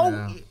 There's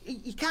no...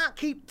 You can't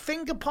keep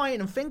finger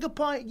pointing.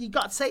 You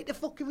got to take the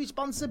fucking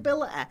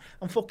responsibility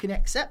and fucking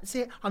accept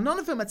it. And none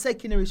of them are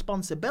taking the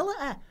responsibility.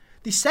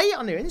 They say it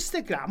on their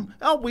Instagram.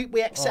 Oh, we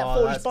accept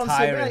full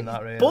responsibility.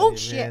 Really.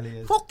 Bullshit.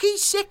 Really fucking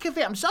sick of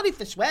it. I'm sorry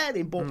for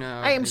swearing, but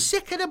I am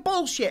sick of the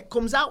bullshit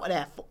comes out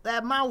of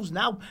their mouths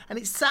now. And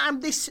it's time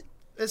the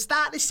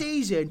start of the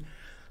season...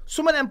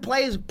 Some of them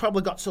players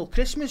probably got till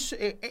Christmas.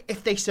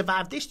 If they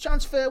survive this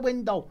transfer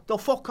window, they'll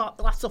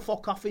have to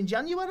fuck off in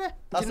January.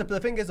 The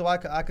thing is, though, I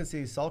can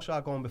see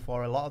Solskjaer going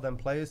before a lot of them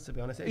players, to be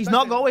honest. He's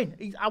not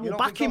going. I will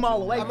back him all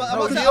the way. I'm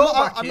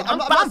backing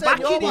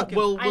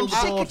him. I'm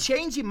sick of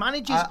changing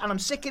managers and I'm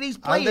sick of these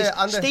players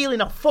stealing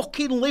a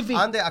fucking living.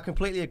 Andy, I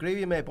completely agree with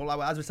you, mate. But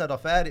as we said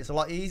off air, it's a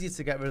lot easier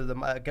to get rid of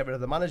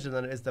the manager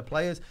than it is the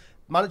players.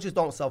 Managers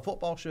don't sell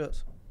football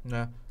shirts.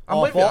 Yeah.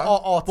 Or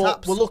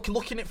taps. We're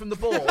looking it from the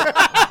ball.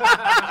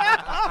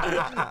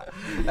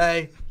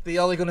 Hey, the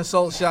Ole Gunnar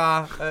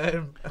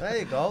Solskjaer there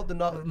you go. The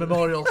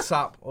memorial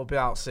tap will be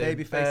out soon.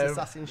 Babyface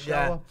assassin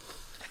shower.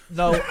 Yeah.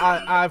 No,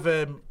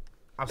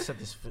 I've said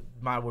this.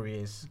 My worry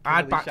is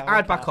I'd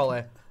back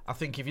Ole. I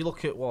think if you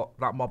look at what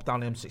that mob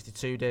down in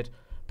M62 did,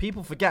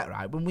 people forget,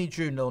 right? When we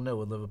drew 0-0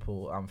 with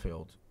Liverpool at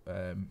Anfield,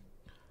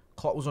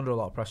 Klopp was under a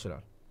lot of pressure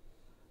then.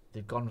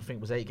 They'd gone, I think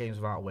it was 8 games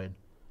without a win.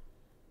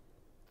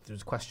 There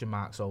was question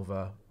marks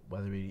over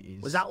whether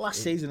he's... Was that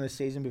last season or the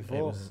season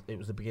before? It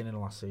was the beginning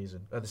of last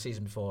season. The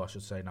season before, I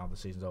should say. Now the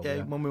season's over.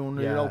 Yeah, when we won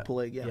the Europa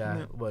League.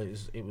 Yeah. Well,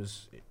 it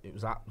was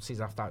that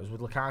season after that. It was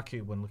with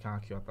Lukaku when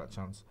Lukaku had that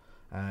chance,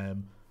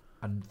 and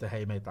De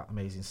Gea made that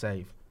amazing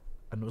save.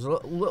 And there was a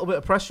little bit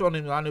of pressure on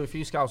him. I knew a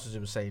few scouts who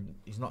were saying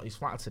he's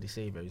flattered to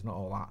deceive her. He's not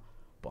all that.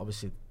 But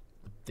obviously,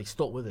 they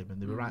stuck with him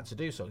and they were right to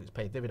do so. It's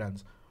paid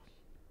dividends.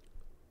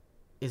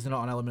 Is there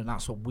not an element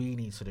that's what we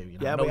need to do? You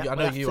know? Yeah, I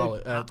know you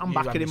all. I'm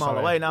backing him all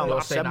the way now.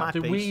 I've said my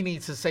piece. We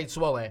need to say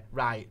to Ole,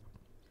 right,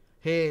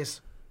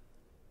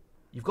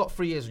 you've got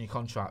 3 years on your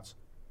contract.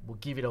 We'll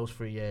give you those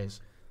 3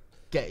 years.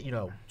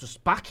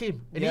 Just back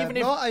him. And even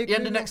if at the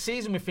end of next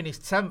season we finish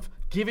 10th,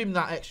 give him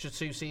that extra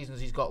 2 seasons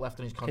he's got left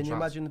on his contract. Can you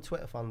imagine the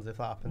Twitter fans if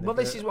that happened? Well,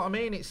 this is what I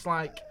mean. It's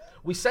like,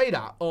 we say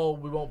that,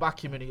 we won't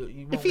back him. And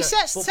he won't if he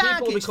sets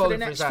targets for the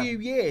next few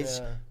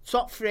years,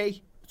 top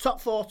 3, top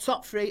 4,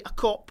 top 3, a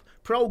cup,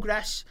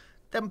 progress,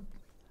 then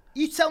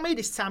you tell me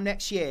this time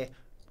next year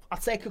I'll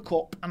take a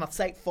cup and I'll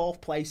take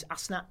 4th place. I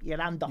snap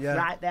your hand off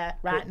right there,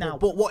 now.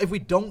 But what if we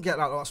don't get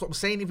that? That's what I'm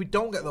saying. If we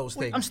don't get those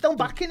things, I'm still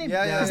backing him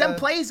because them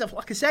players,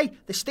 like I say,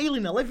 they're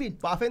stealing a living.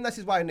 But I think this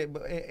is why.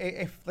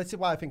 This is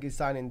why I think he's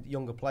signing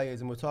younger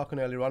players. And we were talking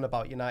earlier on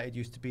about United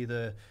used to be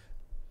the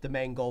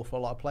main goal for a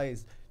lot of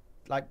players.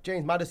 Like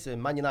James Maddison,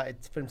 Man United,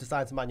 for him to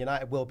sign to Man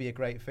United will be a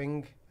great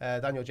thing.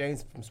 Daniel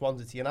James from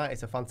Swansea to United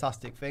is a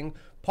fantastic thing.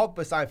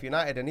 Pogba signed for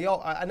United,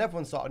 and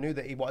everyone sort of knew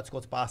that he wanted to go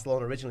to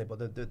Barcelona originally, but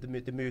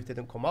the move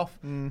didn't come off.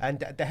 And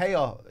De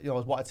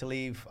Gea, wanted to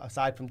leave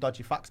aside from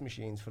dodgy fax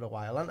machines for a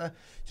while, hasn't he? Do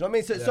you know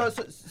what I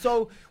mean?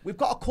 So we've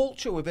got a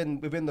culture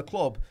within the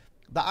club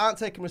that aren't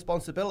taking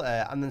responsibility,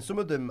 and then some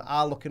of them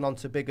are looking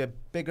onto bigger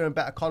and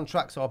better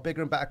contracts or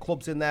bigger and better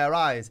clubs in their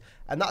eyes,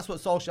 and that's what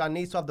Solskjaer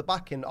needs to have the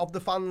backing of the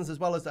fans as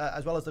well as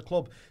the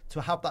club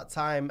to have that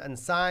time and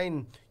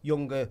sign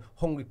younger,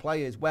 hungry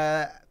players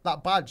where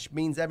that badge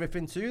means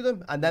everything to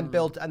them, and then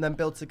build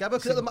together.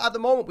 Because at the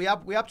moment we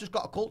have just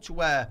got a culture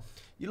where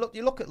you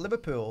look at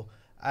Liverpool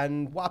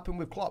and what happened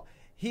with Klopp.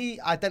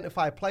 He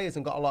identified players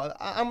and got a lot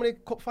of... How many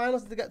cup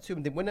finals did they get to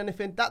and didn't win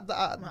anything? That's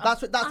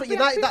what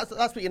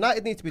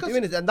United need to be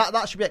doing, and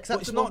that should be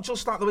acceptable. But it's not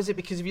just that, though, is it?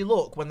 Because if you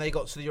look, when they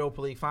got to the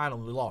Europa League final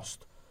and they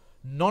lost,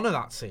 none of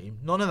that team,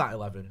 none of that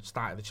 11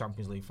 started the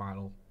Champions League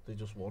final. They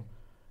just won.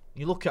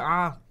 You look at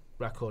our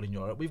record in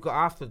Europe, we've got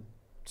half the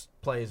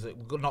players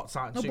that got knocked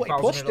out in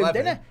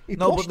 2011.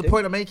 But the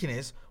point I'm making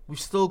is, we've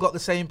still got the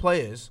same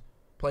players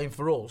playing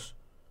for us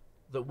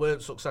that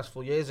weren't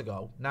successful years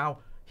ago. Now...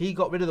 He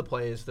got rid of the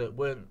players that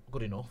weren't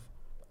good enough,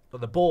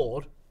 but the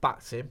board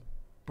backed him,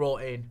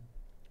 brought in...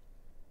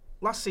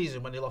 Last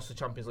season, when they lost the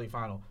Champions League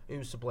final, who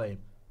was to blame?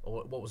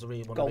 Or what was the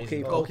reason?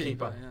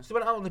 Goalkeeper. Yeah. So they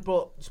went out and they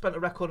spent a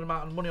record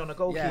amount of money on a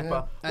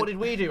goalkeeper. Yeah. What did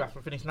we do after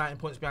we finished 19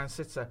 points behind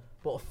City?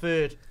 Bought a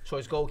 3rd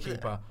choice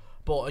goalkeeper.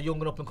 bought a young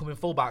and up-and-coming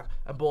fullback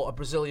and bought a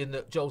Brazilian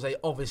that Jose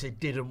obviously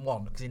didn't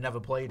want because he never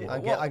played it.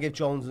 I give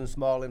Jones and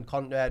Smalling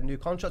new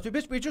contracts.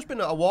 We've just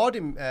been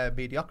awarding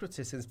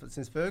mediocrity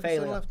since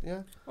Ferguson left.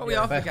 Yeah. What we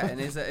are forgetting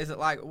is it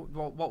like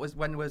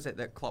when was it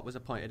that Klopp was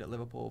appointed at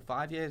Liverpool?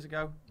 5 years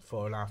ago.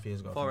 4.5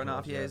 years ago.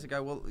 4.5 years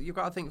ago. Well, you've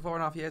got to think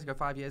 4.5 years ago,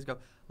 5 years ago,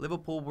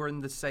 Liverpool were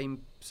in a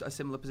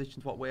similar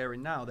position to what we're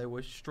in now. They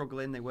were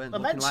struggling. They weren't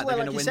looking like they're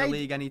going to win the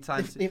league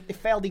anytime. They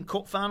failed in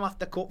cup final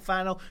after cup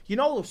final. You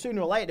know,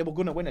 sooner or later they were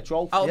going to win a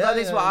trophy. Oh, that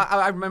is what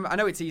I remember. I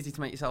know it's easy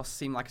to make yourself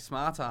seem like a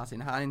smart ass in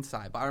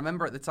hindsight, but I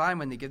remember at the time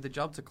when they give the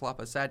job to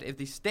Klopp, I said if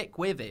they stick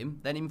with him,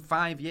 then in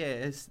 5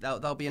 years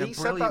they'll be in a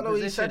brilliant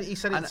position. He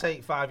said it'd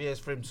take 5 years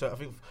for him to.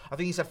 I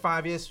think he said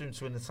 5 years for him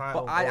to win the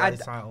title.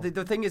 But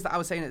the thing is that I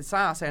was saying at the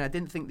start, I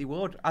didn't think they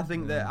would. I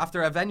think that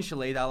after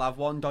eventually they'll have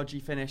one dodgy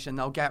finish and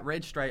they'll get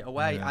rid straight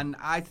away. Yeah. And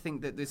I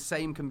think that the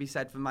same can be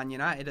said for Man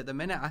United at the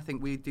minute. I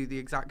think we do the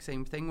exact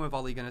same thing with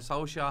Ole Gunnar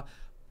Solskjaer.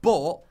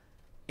 But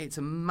it's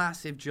a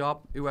massive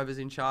job, whoever's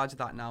in charge of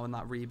that now and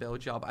that rebuild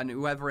job. And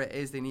whoever it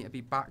is, they need to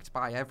be backed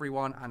by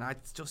everyone. And I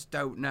just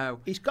don't know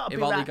if Ole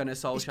Gunnar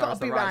Solskjaer is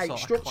the right sort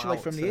of structurally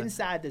from the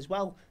inside as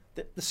well.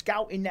 The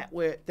scouting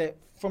network,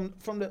 from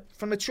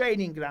the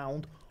training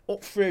ground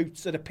up through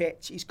to the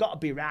pitch, he's got to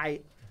be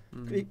right.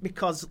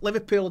 Because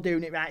Liverpool are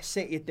doing it right,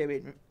 City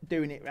are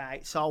doing it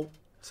right. So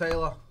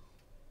Taylor,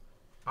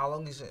 how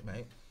long is it,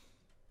 mate?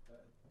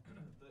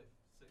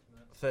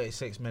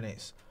 36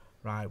 minutes.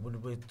 Right,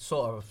 we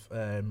sort of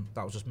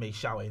that was just me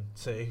shouting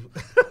to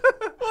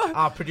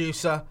our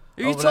producer.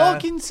 Who are you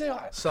talking to?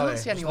 I Sorry, can't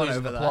see anyone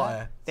over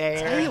there.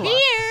 Taylor.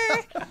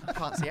 I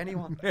can't see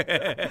anyone.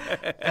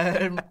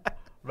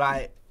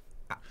 Right,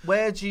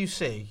 where do you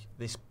see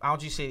this? How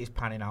do you see this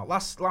panning out?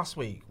 Last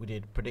week we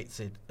did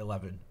predicted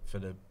 11 for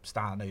the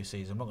start of the new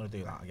season. I'm not going to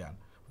do that again.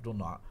 We've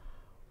done that.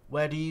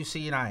 Where do you see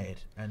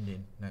United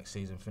ending next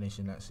season,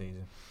 finishing next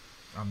season?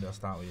 Andy, I'll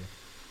start with you.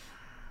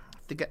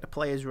 To get the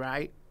players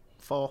right,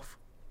 fourth.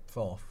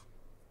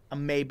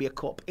 And maybe a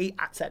cup. I'd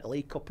take the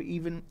League Cup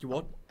even. You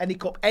would? Any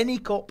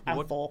cup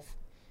and fourth.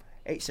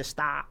 It's a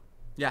start.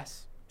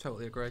 Yes,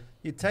 totally agree.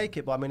 You'd take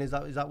it, but I mean, is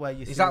that where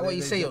you see? Is that what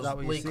you see?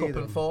 League Cup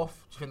and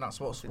fourth? Do you think that's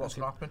what's going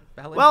to happen?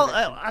 Well,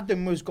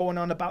 Adam was going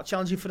on about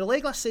challenging for the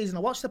league last season.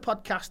 I watched the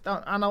podcast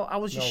and I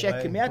was just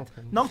shaking my head.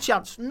 No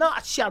chance.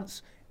 Not a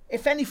chance.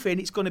 If anything,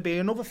 it's going to be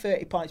another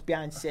 30 points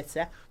behind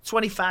City,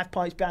 25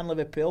 points behind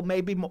Liverpool,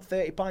 maybe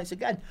 30 points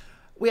again.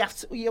 You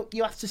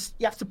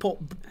have to put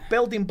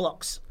building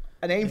blocks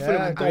and aim for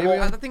them and go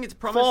on. I think it's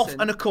promising. Fourth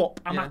and a cup.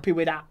 I'm happy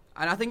with that.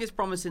 And I think it's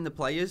promising the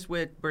players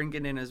we're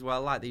bringing in as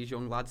well, like these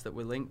young lads that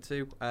we're linked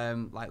to,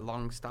 like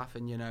Longstaff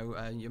and your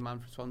man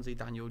from Swansea,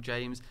 Daniel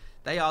James.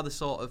 They are the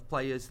sort of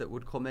players that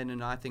would come in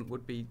and I think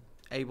would be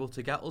able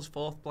to get us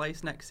fourth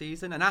place next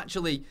season and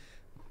actually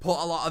put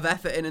a lot of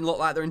effort in and look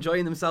like they're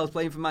enjoying themselves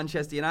playing for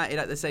Manchester United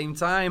at the same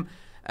time.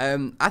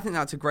 I think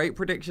that's a great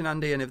prediction,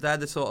 Andy, and if they're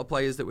the sort of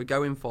players that we're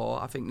going for,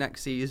 I think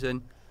next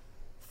season,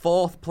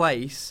 fourth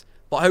place,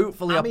 but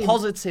hopefully a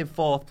positive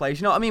fourth place.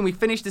 You know what I mean? We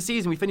finished the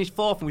season, we finished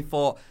fourth, and we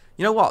thought,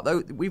 you know what,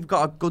 though, we've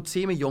got a good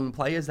team of young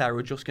players there who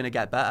are just going to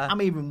get better.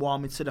 I'm even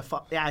warming to the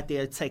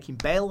idea of taking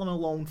Bale on a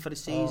loan for the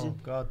season.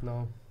 Oh, God,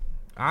 no.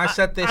 I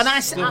said this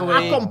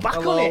I've gone back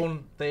on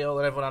it. Deal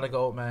and everyone had a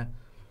go at me.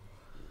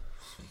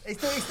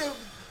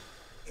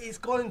 It's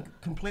going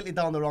completely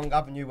down the wrong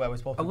avenue where we're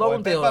supposed to go. A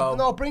loan deal, though.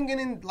 No, bringing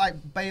in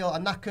like Bale, a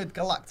knackered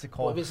Galactico.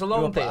 Well, if it's a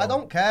loan deal, I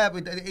don't care.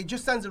 It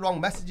just sends the wrong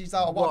messages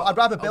out. I'd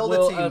rather build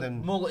a team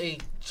than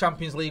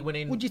multi-Champions League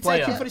winning. Would you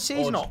take him for the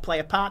season or play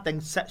a part, then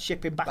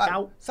ship him back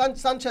out?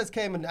 Sanchez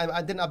came and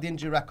I didn't have the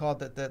injury record.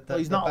 Well,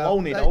 he's not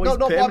alone.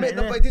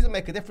 But it doesn't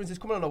make a difference. It's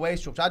coming on a wage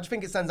structure. I just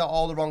think it sends out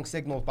all the wrong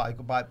signals by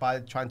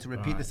trying to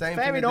repeat the same.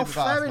 Fair enough.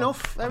 I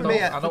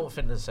don't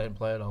think they're the same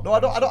player though. No, I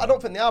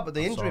don't think they are. But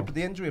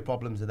the injury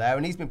problems are there,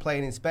 and he's been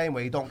playing in Spain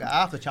where you don't get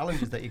half the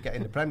challenges that you get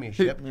in the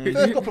Premiership.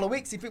 First couple of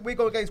weeks, if we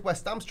go against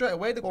West Ham straight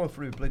away, they're going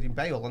through bleeding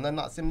Bale, and then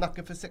that's him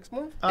knackered for 6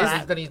 months.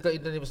 Then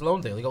it was a loan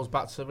deal. He goes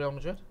back to Real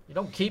Madrid. You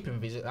don't keep him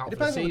out for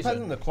the season. It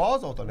depends on the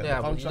clause or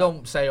yeah, but you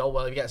don't say, oh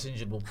well, if he gets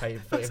injured, we'll pay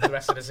for him the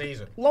rest of the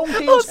season. Loan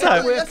deals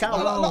can work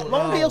out.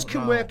 Loan deals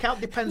can work out.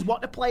 Depends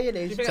what the player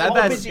is.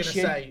 What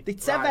position.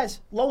 Tevez.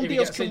 Loan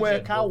deals can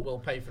work out. We'll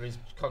pay for his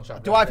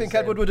contract. Do I think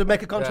Edward would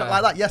make a contract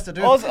like that? Yes, I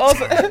do.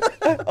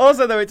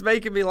 Also, though, it's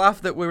making me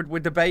laugh that we're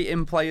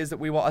debating players that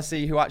we want to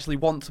see who actually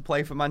want to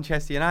play for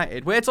Manchester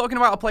United. We're talking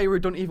about a player who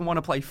doesn't even want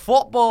to play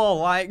football.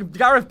 Like,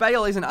 Gareth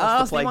Bale isn't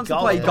arsed. He wants to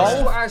play golf.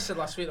 That's what I said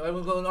last week.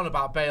 We're going on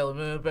about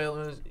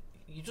Bale.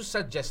 You just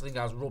said Jesse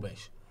Lingard's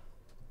rubbish.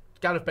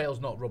 Gareth Bale's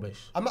not rubbish.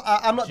 I'm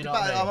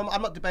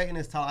not debating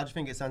his talent. I just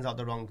think it sends out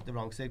the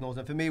wrong signals.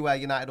 And for me, where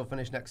United will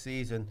finish next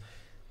season,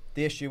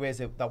 the issue is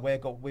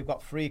that we've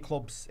got 3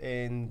 clubs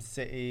in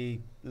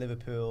City,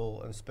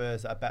 Liverpool, and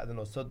Spurs that are better than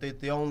us. So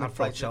the only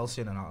place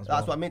Chelsea in and out as well.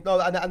 That's what I mean. No,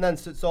 and then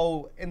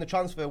so in the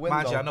transfer window,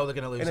 mind you, I know they're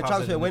going to lose. In the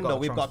transfer window,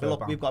 we've got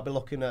to be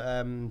looking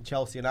at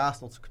Chelsea and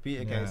Arsenal to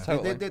compete against.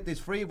 Totally. There's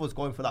 3 of us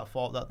going for that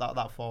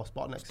 4th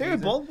spot next season.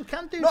 Doable. We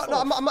can do. No,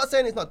 I'm not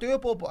saying it's not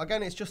doable, but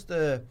again, it's just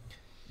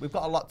we've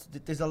got a lot.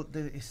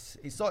 It's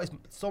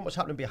so much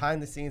happening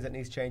behind the scenes that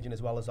needs changing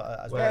as well as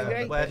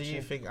How do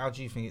you think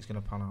it's going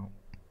to pan out?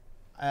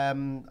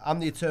 I'm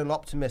the eternal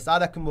optimist. I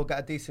reckon we'll get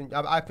a decent.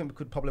 I think we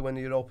could probably win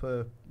the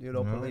Europa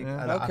League.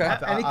 Yeah.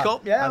 And Any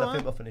cup, yeah. And I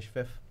think we'll finish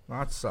 5th.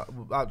 That's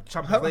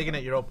Champions League in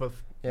it, Europa.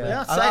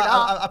 Yeah,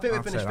 I think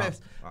we finish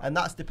 5th, and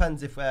that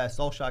depends if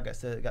Solskjaer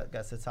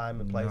gets the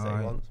time and plays that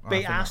he wants.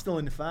 Beat Arsenal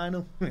in the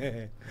final.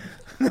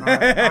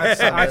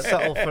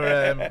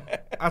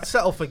 I'd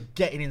settle for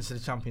getting into the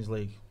Champions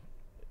League.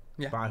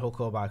 Yeah. By hook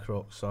or by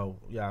crook, so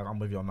yeah, I'm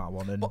with you on that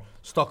one. And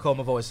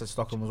Stockholm, I've always said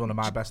Stockholm was one of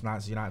my best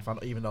nights as a United fan,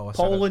 even though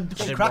Poland,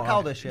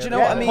 Krakow this year. Do you know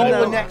what I mean?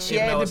 Poland next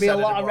year, there'll be a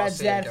lot of Reds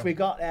there if we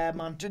got there,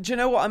 man. Do you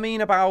know what I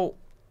mean about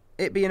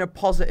it being a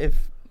positive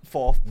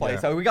 4th place?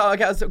 So we got to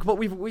get us, but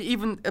we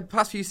even the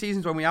past few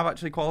seasons when we have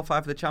actually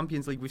qualified for the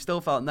Champions League, we've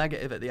still felt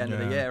negative at the end of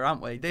the year,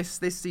 haven't we? This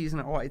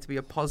season, I want it to be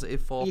a positive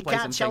 4th place. You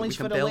can't challenge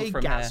for the league,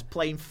 guys.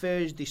 Playing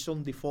Thursday,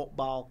 Sunday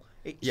football.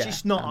 It's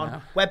just not on.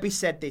 Webby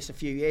said this a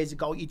few years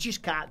ago. You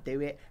just can't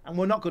do it, and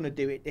we're not going to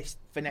do it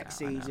for next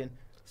season.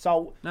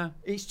 So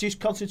it's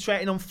just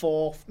concentrating on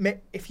 4th.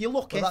 If you're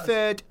lucky,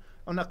 3rd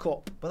on a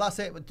cup. But that's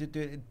it.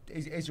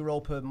 Is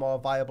Europa a more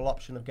viable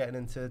option of getting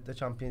into the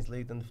Champions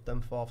League than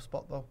 4th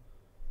spot though?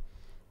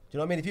 Do you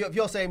know what I mean? If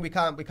you're saying we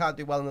can't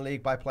do well in the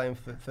league by playing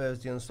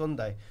Thursday and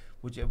Sunday,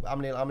 would you? How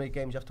many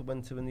games you have to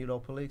win to in the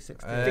Europa League?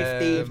 16,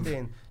 15. Do you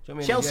know what I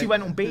mean? Chelsea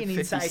went unbeaten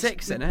inside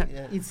 56,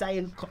 innit?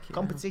 Inside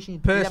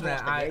competition. Personally,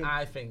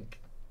 I think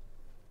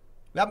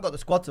we haven't got the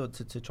squad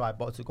to try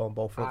to go on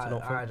both fronts.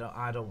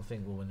 I don't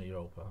think we'll win the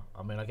Europa.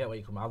 I mean, I get where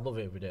you come. I'd love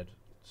it if we did.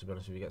 To be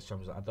honest, if we get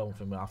Champions,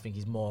 I think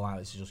he's more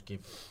likely to just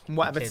give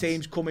whatever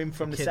teams come in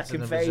from the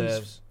second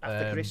phase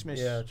after Christmas.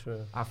 Yeah,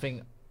 true. I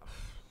think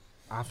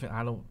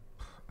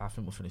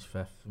we'll finish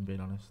 5th. If I'm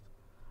being honest,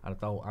 I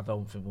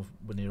don't think we'll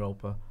win the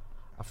Europa.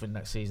 I think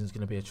next season's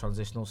going to be a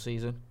transitional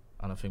season,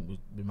 and I think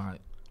we might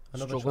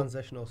another struggle.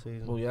 Transitional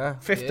season. Well, yeah,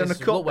 5th in the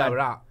cup. Look where we're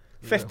at.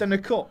 5th in the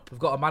cup. We've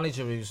got a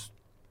manager who's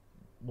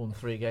won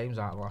 3 games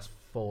out of the last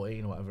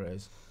 14 or whatever it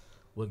is.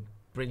 We're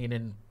bringing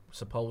in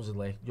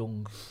supposedly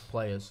young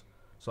players,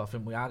 so I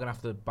think we are going to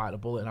have to bite the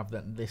bullet and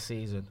have this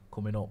season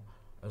coming up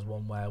as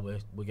one where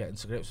we're getting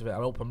to grips with it. I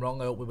hope I'm wrong.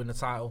 I hope we win the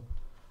title.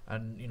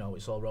 And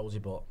it's all rosy,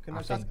 but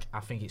I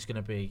think it's going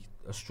to be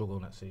a struggle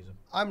next season.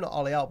 I'm not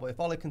Ollie out, but if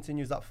Ollie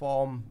continues that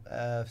form,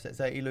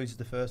 say he loses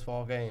the first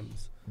 4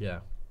 games,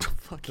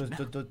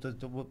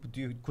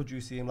 could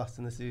you see him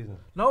lasting the season?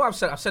 No, I've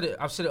said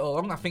it all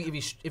along. I think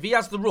if he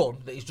has the run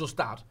that he's just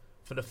had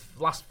for the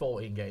last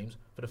 14 games,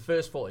 for the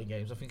first 14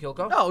 games, I think he'll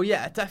go. Oh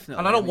yeah, definitely.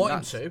 And I don't want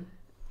him to.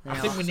 I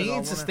think we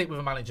need to stick with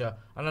a manager,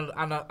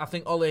 and I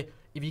think Ollie,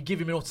 if you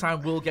give him enough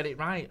time, will get it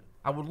right.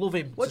 I would love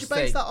him. What do you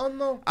base that on,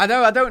 though? I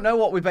don't know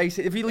what we base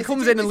it. If he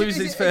comes in and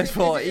loses his first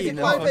 14,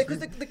 because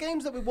the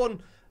games that we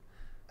won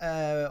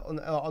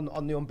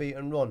on the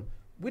unbeaten run,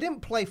 we didn't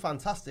play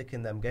fantastic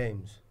in them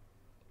games.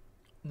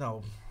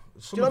 No.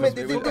 Do you know what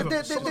I mean?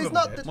 There's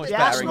not the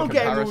Arsenal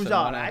game was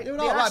alright. The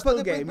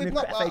Arsenal game,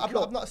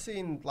 I've not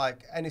seen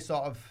like any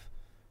sort of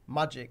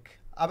magic.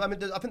 I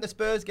mean, I think the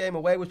Spurs game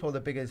away was probably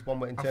the biggest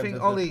one in terms of. I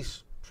think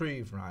Ollie's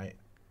proved right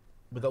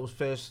with those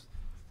first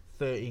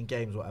 13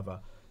 games, whatever,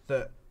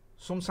 that.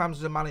 Sometimes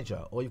as a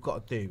manager, all you've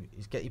got to do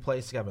is get your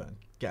players together and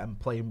get them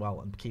playing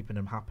well and keeping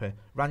them happy.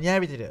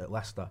 Ranieri did it at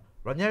Leicester.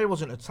 Ranieri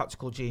wasn't a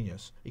tactical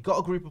genius. He got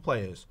a group of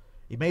players,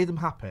 he made them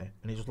happy,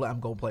 and he just let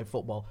them go and play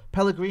football.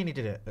 Pellegrini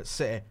did it at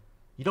City.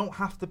 You don't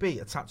have to be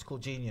a tactical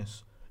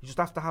genius. You just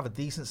have to have a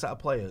decent set of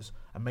players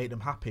and make them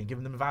happy and give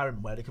them an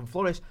environment where they can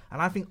flourish.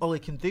 And I think Ollie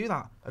can do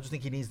that. I just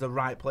think he needs the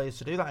right players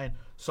to do that in.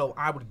 So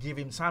I would give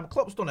him time.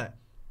 Klopp's done it.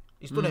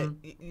 He's done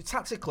it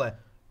tactically.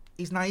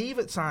 He's naive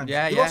at times.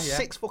 You lost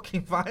 6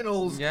 fucking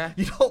finals. Yeah.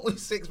 You don't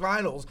lose 6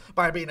 finals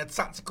by being a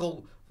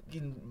tactical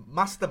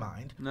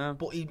mastermind. No.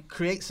 But he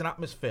creates an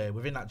atmosphere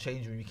within that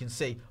change room. You can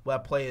see where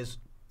players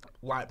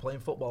like playing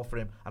football for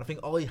him. And I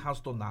think Ollie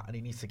has done that, and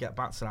he needs to get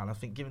back to that. And I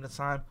think given the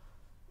time,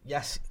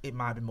 yes, it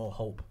might be more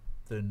hope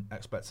than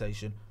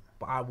expectation.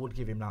 But I would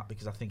give him that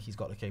because I think he's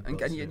got the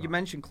capability. And you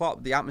mentioned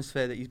Klopp, the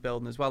atmosphere that he's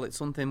building as well. It's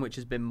something which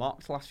has been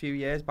mocked the last few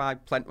years by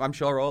I'm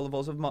sure all of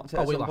us have mocked it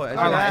at some point.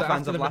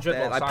 Fans have laughed at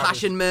it. Like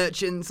passion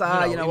merchants,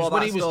 all that stuff.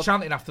 When he was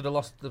chanting after the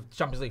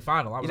Champions League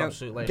final, that was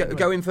absolutely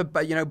going for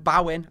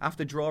bowing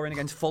after drawing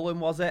against Fulham,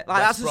 was it?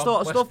 Like that's the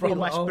sort of stuff.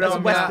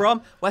 West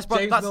Brom.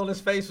 James Milner's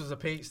face was a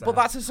peach. But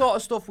that's the sort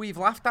of stuff we've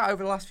laughed at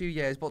over the last few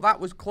years. But that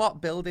was Klopp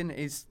building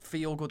his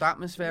feel-good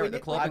atmosphere at the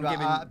club and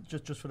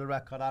giving. Just for the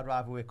record, I'd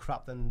rather we're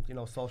crap than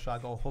Solskjaer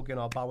go hugging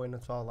or bowing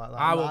at all like that.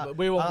 I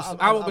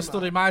won't be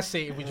stood in my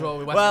seat if we draw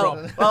with West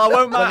Brom. Well, I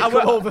won't mind.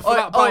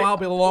 I'll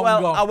be long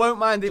gone. I won't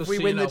mind if we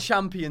win the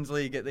Champions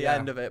League at the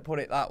end of it. Put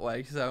it that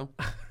way. So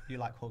you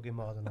like hugging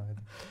more than I do.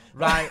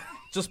 Right.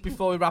 Just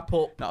before we wrap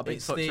up, not a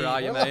big toucher,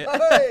 are you, mate?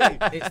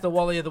 It's the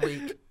Wally of the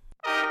week.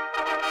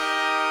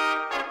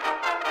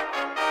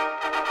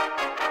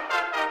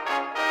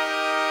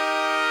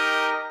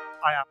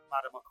 I am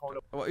Madam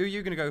McCullough. Who are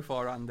you going to go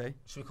for, Andy?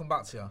 Should we come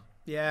back to you?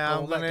 Yeah,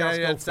 I'm going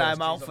to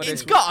time out for this.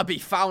 It's got to be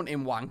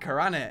Fountain Wanker,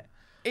 hasn't it?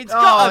 It's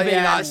got to be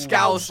that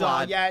Scouse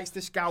lad. Yeah, it's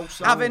the Scouse.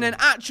 Having an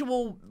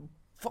actual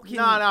fucking...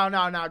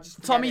 No.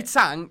 Just Tommy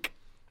Tank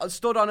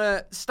stood on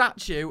a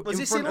statue was in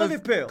this front in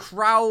Liverpool? Of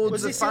crowds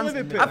was of this fans. in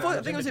Liverpool? I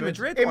think it was in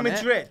Madrid. In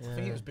Madrid. I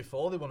think it was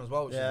before they won as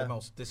well, which is the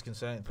most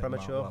disconcerting thing.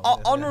 Premature.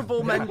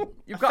 Honourable men.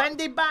 You've got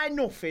offended by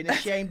nothing,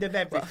 ashamed of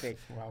everything.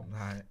 Wow.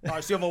 Right. No,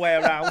 it's the other way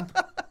around.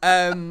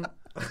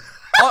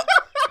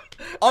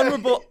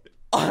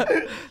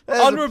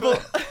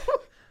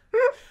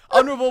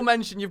 Honourable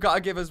mention you've got to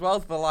give as well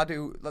to the lad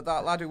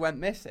who went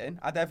missing.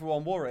 Had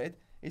everyone worried.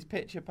 His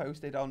picture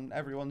posted on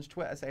everyone's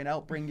Twitter saying,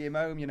 "Help bring him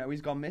home." You know, he's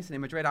gone missing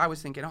in Madrid. I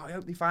was thinking, I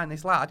hope they find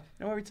this lad.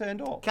 You know where he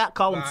turned up? Can't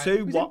call him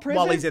two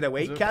wallies in a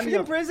week, can He's you?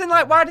 in prison.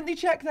 Like, why didn't they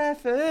check there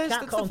first?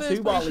 Can't call him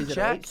two wallies in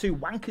a week, two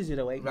wankers in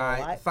a week.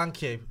 Right,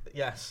 thank you.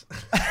 Yes.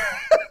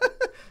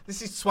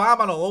 This is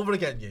Swarman all over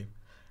again, you.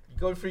 You're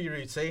going through your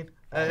routine.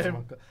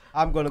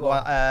 I'm going to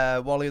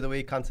go Wally of the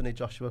week, Anthony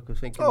Joshua, because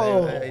thinking...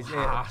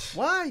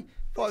 Why?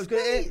 Thought he was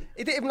gonna,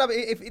 he didn't even know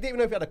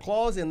if he had a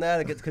clause in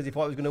there because he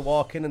thought he was going to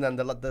walk in and then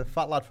the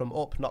fat lad from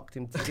Up knocked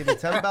him to give him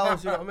 10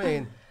 bells, you know what I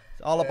mean?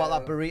 It's all about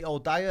that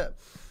burrito diet.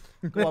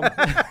 Go on. Do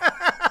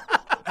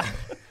you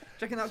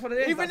reckon that's what it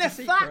is? Even that's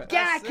a fat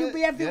guy That's can it.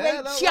 be heavyweight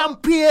Yeah,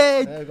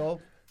 champion. There you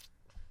go.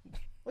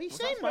 What are you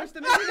saying, man?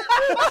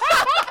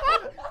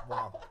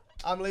 Wow.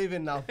 I'm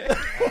leaving now.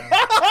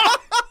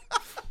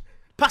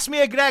 Pass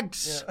me a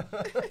Greggs.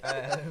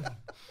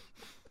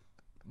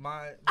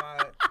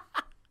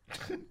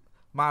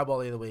 My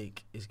Wally of the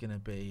week is going to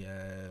be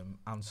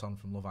Anton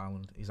from Love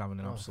Island. He's having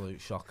an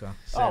absolute shocker.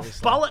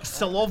 Seriously. Bollocks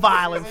to Love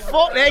Island.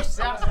 Fuck this.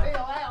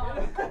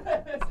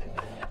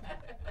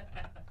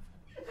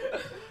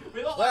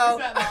 Well,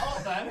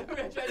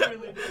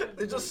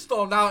 they just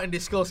stormed out in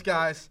disgust,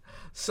 guys.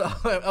 So,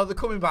 they're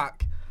coming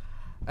back.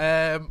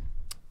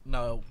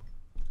 No.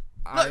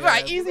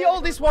 Right, he's the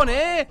oldest one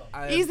here.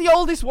 He's the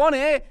oldest one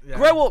here. Yeah.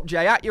 Grow up,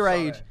 Jay, at your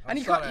age. And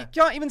you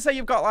can't even say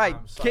you've got, like,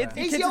 kids.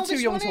 Your kids are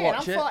too young to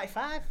watch it. I'm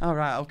 45. Oh,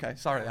 right, okay.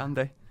 Sorry,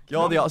 Andy.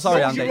 You're the oldest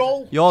one.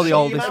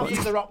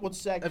 The Rock would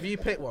say. Have you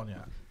picked one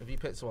yet? Have you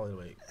picked a Wally of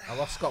the week? I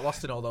got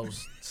lost in all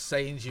those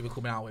sayings you were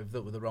coming out with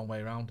that were the wrong way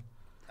around.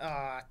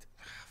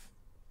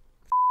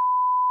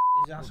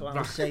 That's what I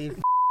was saying.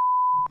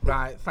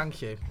 Right,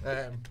 thank you.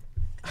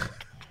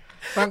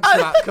 Thanks for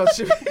that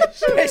contribution.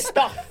 Pissed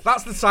off.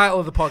 That's the title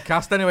of the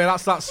podcast. Anyway,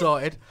 that's that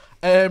sorted.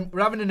 We're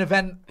having an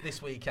event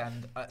this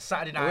weekend,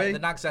 Saturday night at the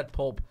Nag's Head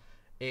pub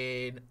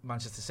in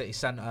Manchester City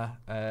Centre.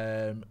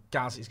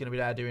 Gaz is going to be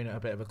there doing a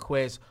bit of a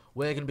quiz.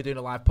 We're going to be doing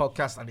a live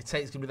podcast. Andy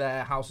Tate's going to be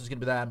there. House is going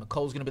to be there.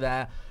 McCall's going to be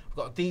there. We've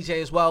got a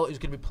DJ as well who's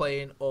going to be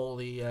playing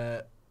all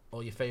your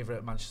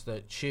favourite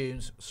Manchester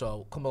tunes.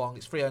 So come along.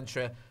 It's free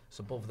entry. It's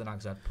above the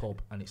Nag's Head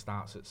pub and it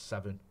starts at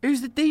 7.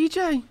 Who's the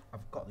DJ?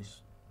 I've got this.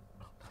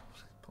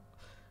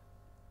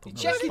 You're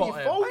checking your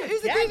phone.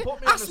 Who's the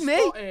DJ? Ask me.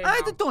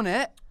 I'd have done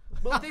it.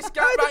 Well, this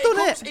guy,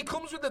 he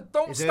comes with a...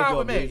 Don't start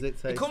with me.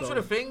 He comes with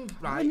a thing,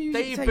 right?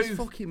 Dave Booth.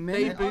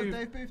 Dave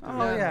Booth.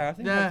 Oh, yeah.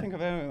 I think I've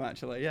heard him,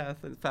 actually. Yeah,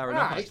 fair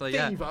enough, actually.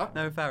 Yeah.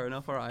 No, fair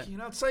enough. All right. You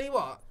know, I'll tell you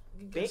what.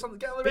 Get on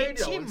the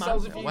radio and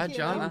sells a few poems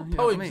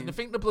and I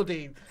think the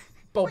bloody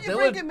Bob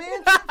Dylan.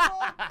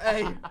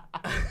 Hey.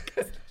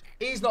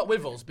 He's not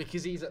with us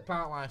because he's at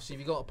Park Life, so if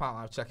you go to Park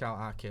Life, check out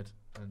our kid.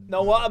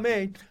 Know what I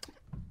mean?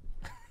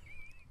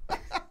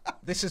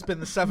 This has been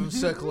the 7th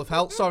Circle of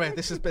Hell. Sorry,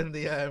 this has been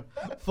the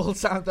Full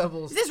Time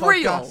Devils. Is this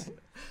podcast. real?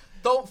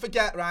 Don't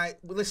forget, right?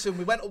 Listen,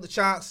 we went up the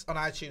charts on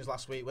iTunes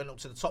last week. Went up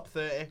to the top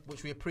 30,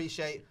 which we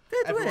appreciate.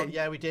 Did we?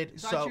 Yeah, we did.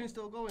 Is iTunes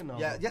still going now?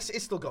 Yeah, yes, it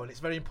is still going. It's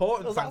very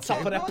important. Well, thank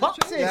top you. of the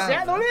pops,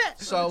 yeah, don't it?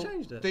 So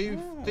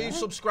do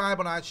subscribe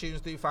on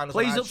iTunes. Do find us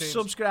Please on iTunes.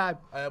 subscribe.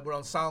 We're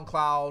on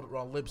SoundCloud. We're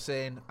on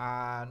Libsyn,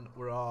 and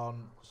we're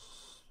on.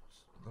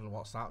 I don't know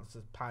what's that. There's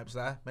the pipes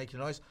there making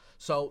noise.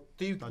 So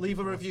do leave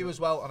a review as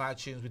well on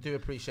iTunes. We do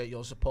appreciate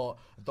your support.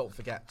 And don't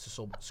forget to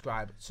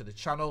subscribe to the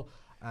channel.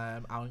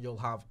 And you'll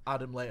have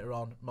Adam later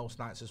on most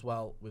nights as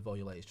well with all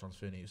your latest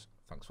transfer news.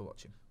 Thanks for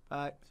watching.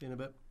 Bye. See you in a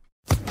bit.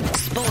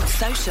 Sports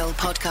Social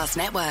Podcast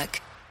Network.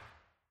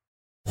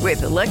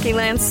 With the Lucky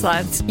Land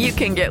Slots, you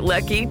can get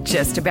lucky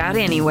just about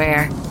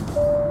anywhere.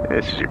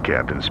 This is your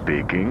captain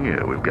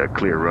speaking. We've got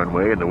clear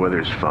runway and the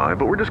weather's fine,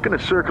 but we're just going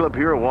to circle up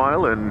here a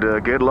while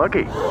and get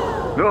lucky.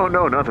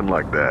 No, nothing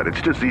like that. It's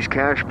just these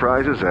cash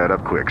prizes add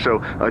up quick. So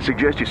I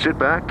suggest you sit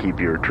back, keep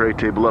your tray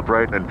table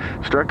upright, and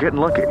start getting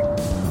lucky.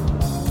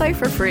 Play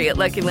for free at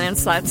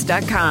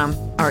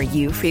LuckyLandSlots.com. Are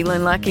you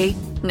feeling lucky?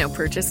 No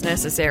purchase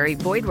necessary.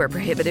 Void where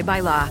prohibited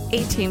by law.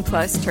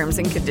 18+ terms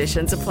and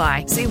conditions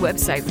apply. See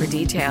website for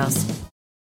details.